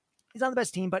he's on the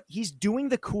best team, but he's doing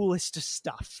the coolest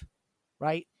stuff,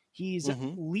 right? He's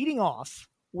leading off,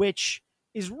 which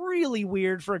is really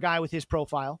weird for a guy with his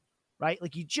profile. Right?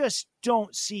 Like you just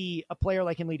don't see a player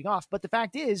like him leading off. But the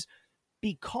fact is,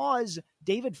 because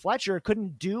David Fletcher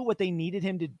couldn't do what they needed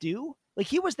him to do, like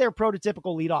he was their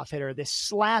prototypical leadoff hitter, this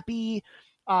slappy,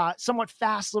 somewhat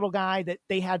fast little guy that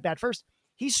they had bad first.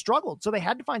 He struggled. So they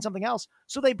had to find something else.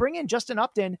 So they bring in Justin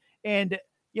Upton and,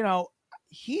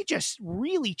 he just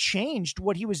really changed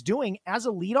what he was doing as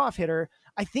a leadoff hitter.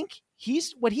 I think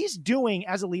what he's doing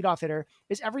as a leadoff hitter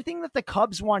is everything that the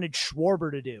Cubs wanted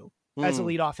Schwarber to do as a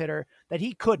leadoff hitter that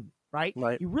he couldn't, right?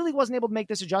 He really wasn't able to make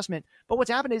this adjustment. But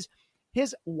what's happened is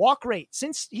his walk rate,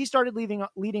 since he started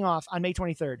leading off on May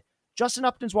 23rd, Justin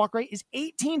Upton's walk rate is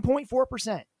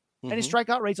 18.4%, and his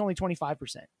strikeout rate's only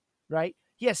 25%, right?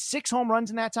 He has 6 home runs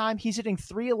in that time. He's hitting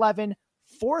 311,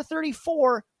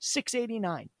 434,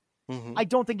 689. I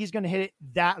don't think he's going to hit it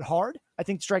that hard. I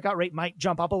think the strikeout rate might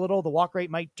jump up a little. The walk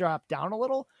rate might drop down a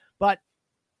little, but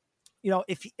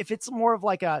if it's more of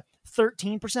like a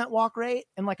 13% walk rate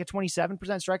and like a 27%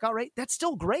 strikeout rate, that's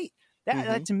still great.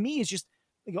 That to me is just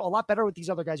a lot better what these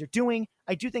other guys are doing.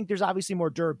 I do think there's obviously more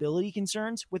durability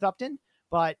concerns with Upton,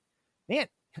 but man,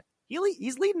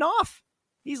 he's leading off.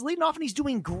 He's leading off and he's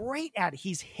doing great at it.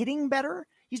 He's hitting better.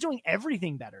 He's doing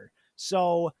everything better.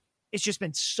 So it's just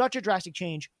been such a drastic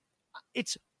change.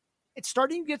 It's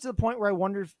starting to get to the point where I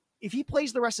wonder if he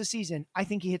plays the rest of the season, I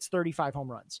think he hits 35 home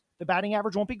runs. The batting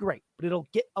average won't be great, but it'll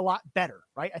get a lot better,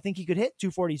 right? I think he could hit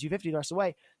 240, 250 the rest of the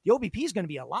way. The OBP is going to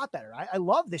be a lot better. I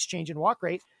love this change in walk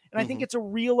rate, and I think it's a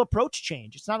real approach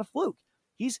change. It's not a fluke.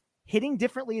 He's hitting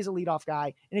differently as a leadoff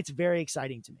guy, and it's very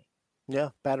exciting to me. Yeah,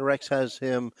 BatterX has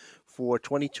him for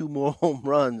 22 more home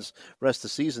runs rest of the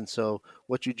season. So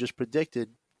what you just predicted,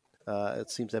 it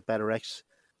seems that BatterX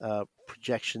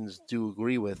projections do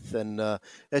agree with. And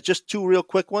just 2 real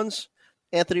quick ones.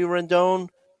 Anthony Rendon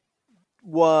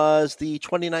was the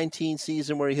 2019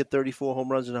 season where he hit 34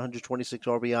 home runs and 126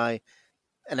 RBI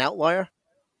an outlier?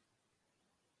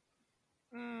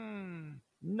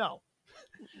 No.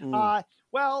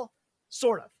 Well,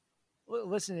 sort of.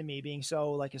 Listen to me being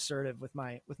so like assertive with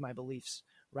my beliefs,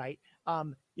 right?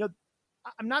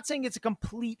 I'm not saying it's a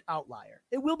complete outlier.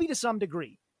 It will be to some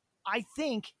degree. I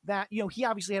think that, he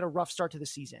obviously had a rough start to the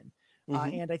season.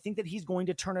 And I think that he's going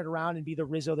to turn it around and be the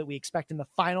Rizzo that we expect, in the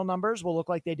final numbers will look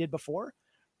like they did before.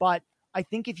 But I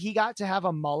think if he got to have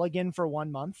a mulligan for 1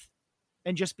 month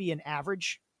and just be an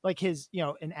average, like his,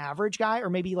 an average guy, or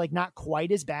maybe like not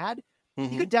quite as bad,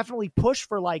 he could definitely push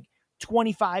for like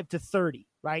 25 to 30,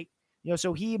 right?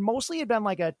 So he mostly had been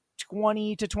like a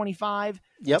 20 to 25.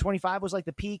 Yep. 25 was like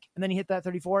the peak, and then he hit that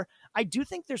 34. I do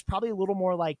think there's probably a little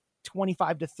more like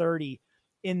 25 to 30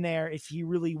 in there if he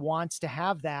really wants to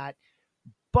have that.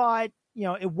 But,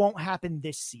 it won't happen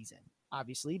this season,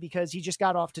 obviously, because he just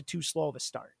got off to too slow of a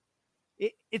start.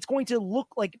 It's going to look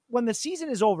like, when the season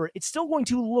is over, it's still going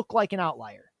to look like an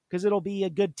outlier, because it'll be a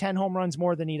good 10 home runs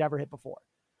more than he'd ever hit before.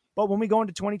 But when we go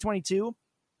into 2022,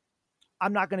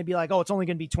 I'm not going to be like, it's only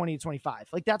going to be 20 to 25.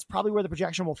 Like, that's probably where the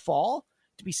projection will fall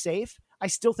to be safe. I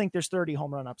still think there's 30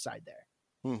 home run upside there.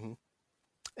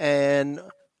 And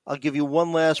I'll give you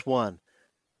one last one.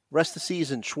 Rest of the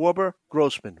season, Schwarber,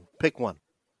 Grossman. Pick one.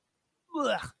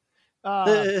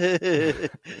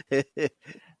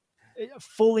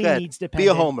 Fully needs dependent. Be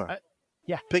a homer.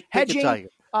 Yeah. Pick Hedging, a Tiger.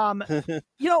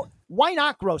 Why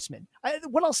not Grossman?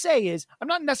 What I'll say is, I'm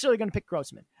not necessarily going to pick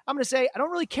Grossman. I'm going to say I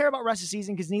don't really care about rest of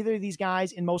season, because neither of these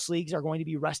guys in most leagues are going to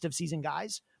be rest of season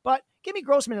guys. But give me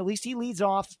Grossman. At least he leads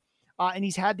off, and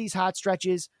he's had these hot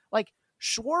stretches. Like,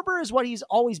 Schwarber is what he's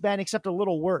always been, except a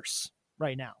little worse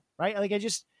right now, right? Like,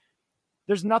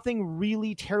 there's nothing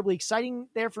really terribly exciting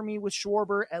there for me with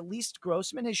Schwarber. At least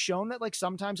Grossman has shown that, like,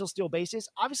 sometimes he'll steal bases.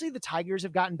 Obviously, the Tigers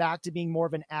have gotten back to being more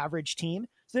of an average team,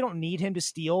 so they don't need him to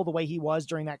steal the way he was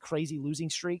during that crazy losing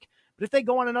streak. But if they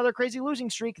go on another crazy losing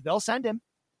streak, they'll send him.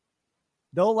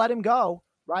 They'll let him go,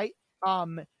 right?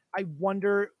 I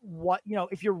wonder what,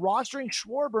 if you're rostering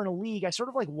Schwarber in a league, I sort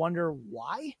of like wonder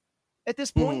why at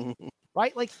this point,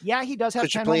 right? Like, yeah, he does have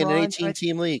 10 home runs. You're playing an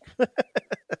 18-team league.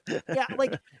 Yeah,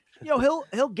 like,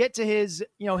 he'll get to his,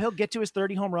 he'll get to his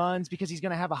 30 home runs because he's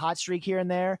going to have a hot streak here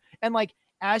and there. And like,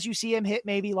 as you see him hit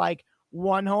maybe like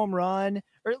one home run,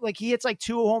 or like he hits like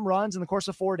 2 home runs in the course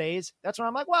of 4 days, that's when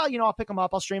I'm like, well, I'll pick him up.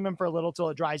 I'll stream him for a little till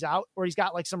it dries out. Or he's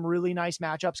got like some really nice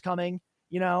matchups coming,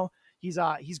 he's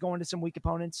going to some weak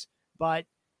opponents, but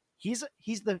he's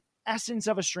the essence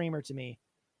of a streamer to me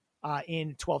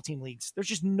in 12-team leagues. There's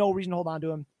just no reason to hold on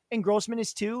to him. And Grossman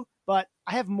is too, but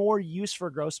I have more use for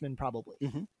Grossman probably.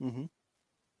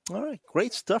 All right.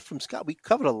 Great stuff from Scott. We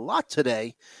covered a lot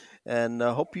today, and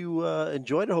I hope you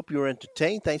enjoyed it. Hope you were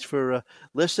entertained. Thanks for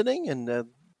listening, and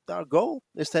our goal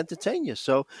is to entertain you.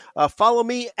 So follow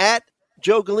me at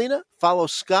Joe Galena. Follow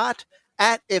Scott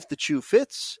at If the Chew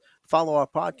Fits. Follow our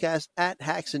podcast at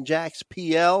Hacks and Jacks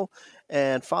PL,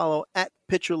 and follow at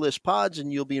Pitcher List Pods,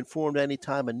 and you'll be informed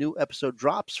anytime a new episode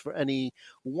drops for any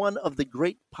one of the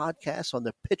great podcasts on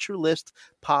the Pitcher List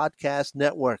Podcast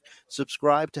Network.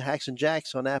 Subscribe to Hacks and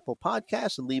Jacks on Apple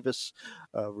Podcasts and leave us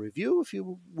a review if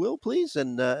you will, please.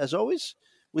 And as always,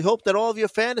 we hope that all of your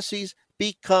fantasies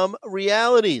become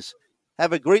realities.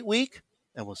 Have a great week,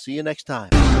 and we'll see you next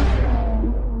time.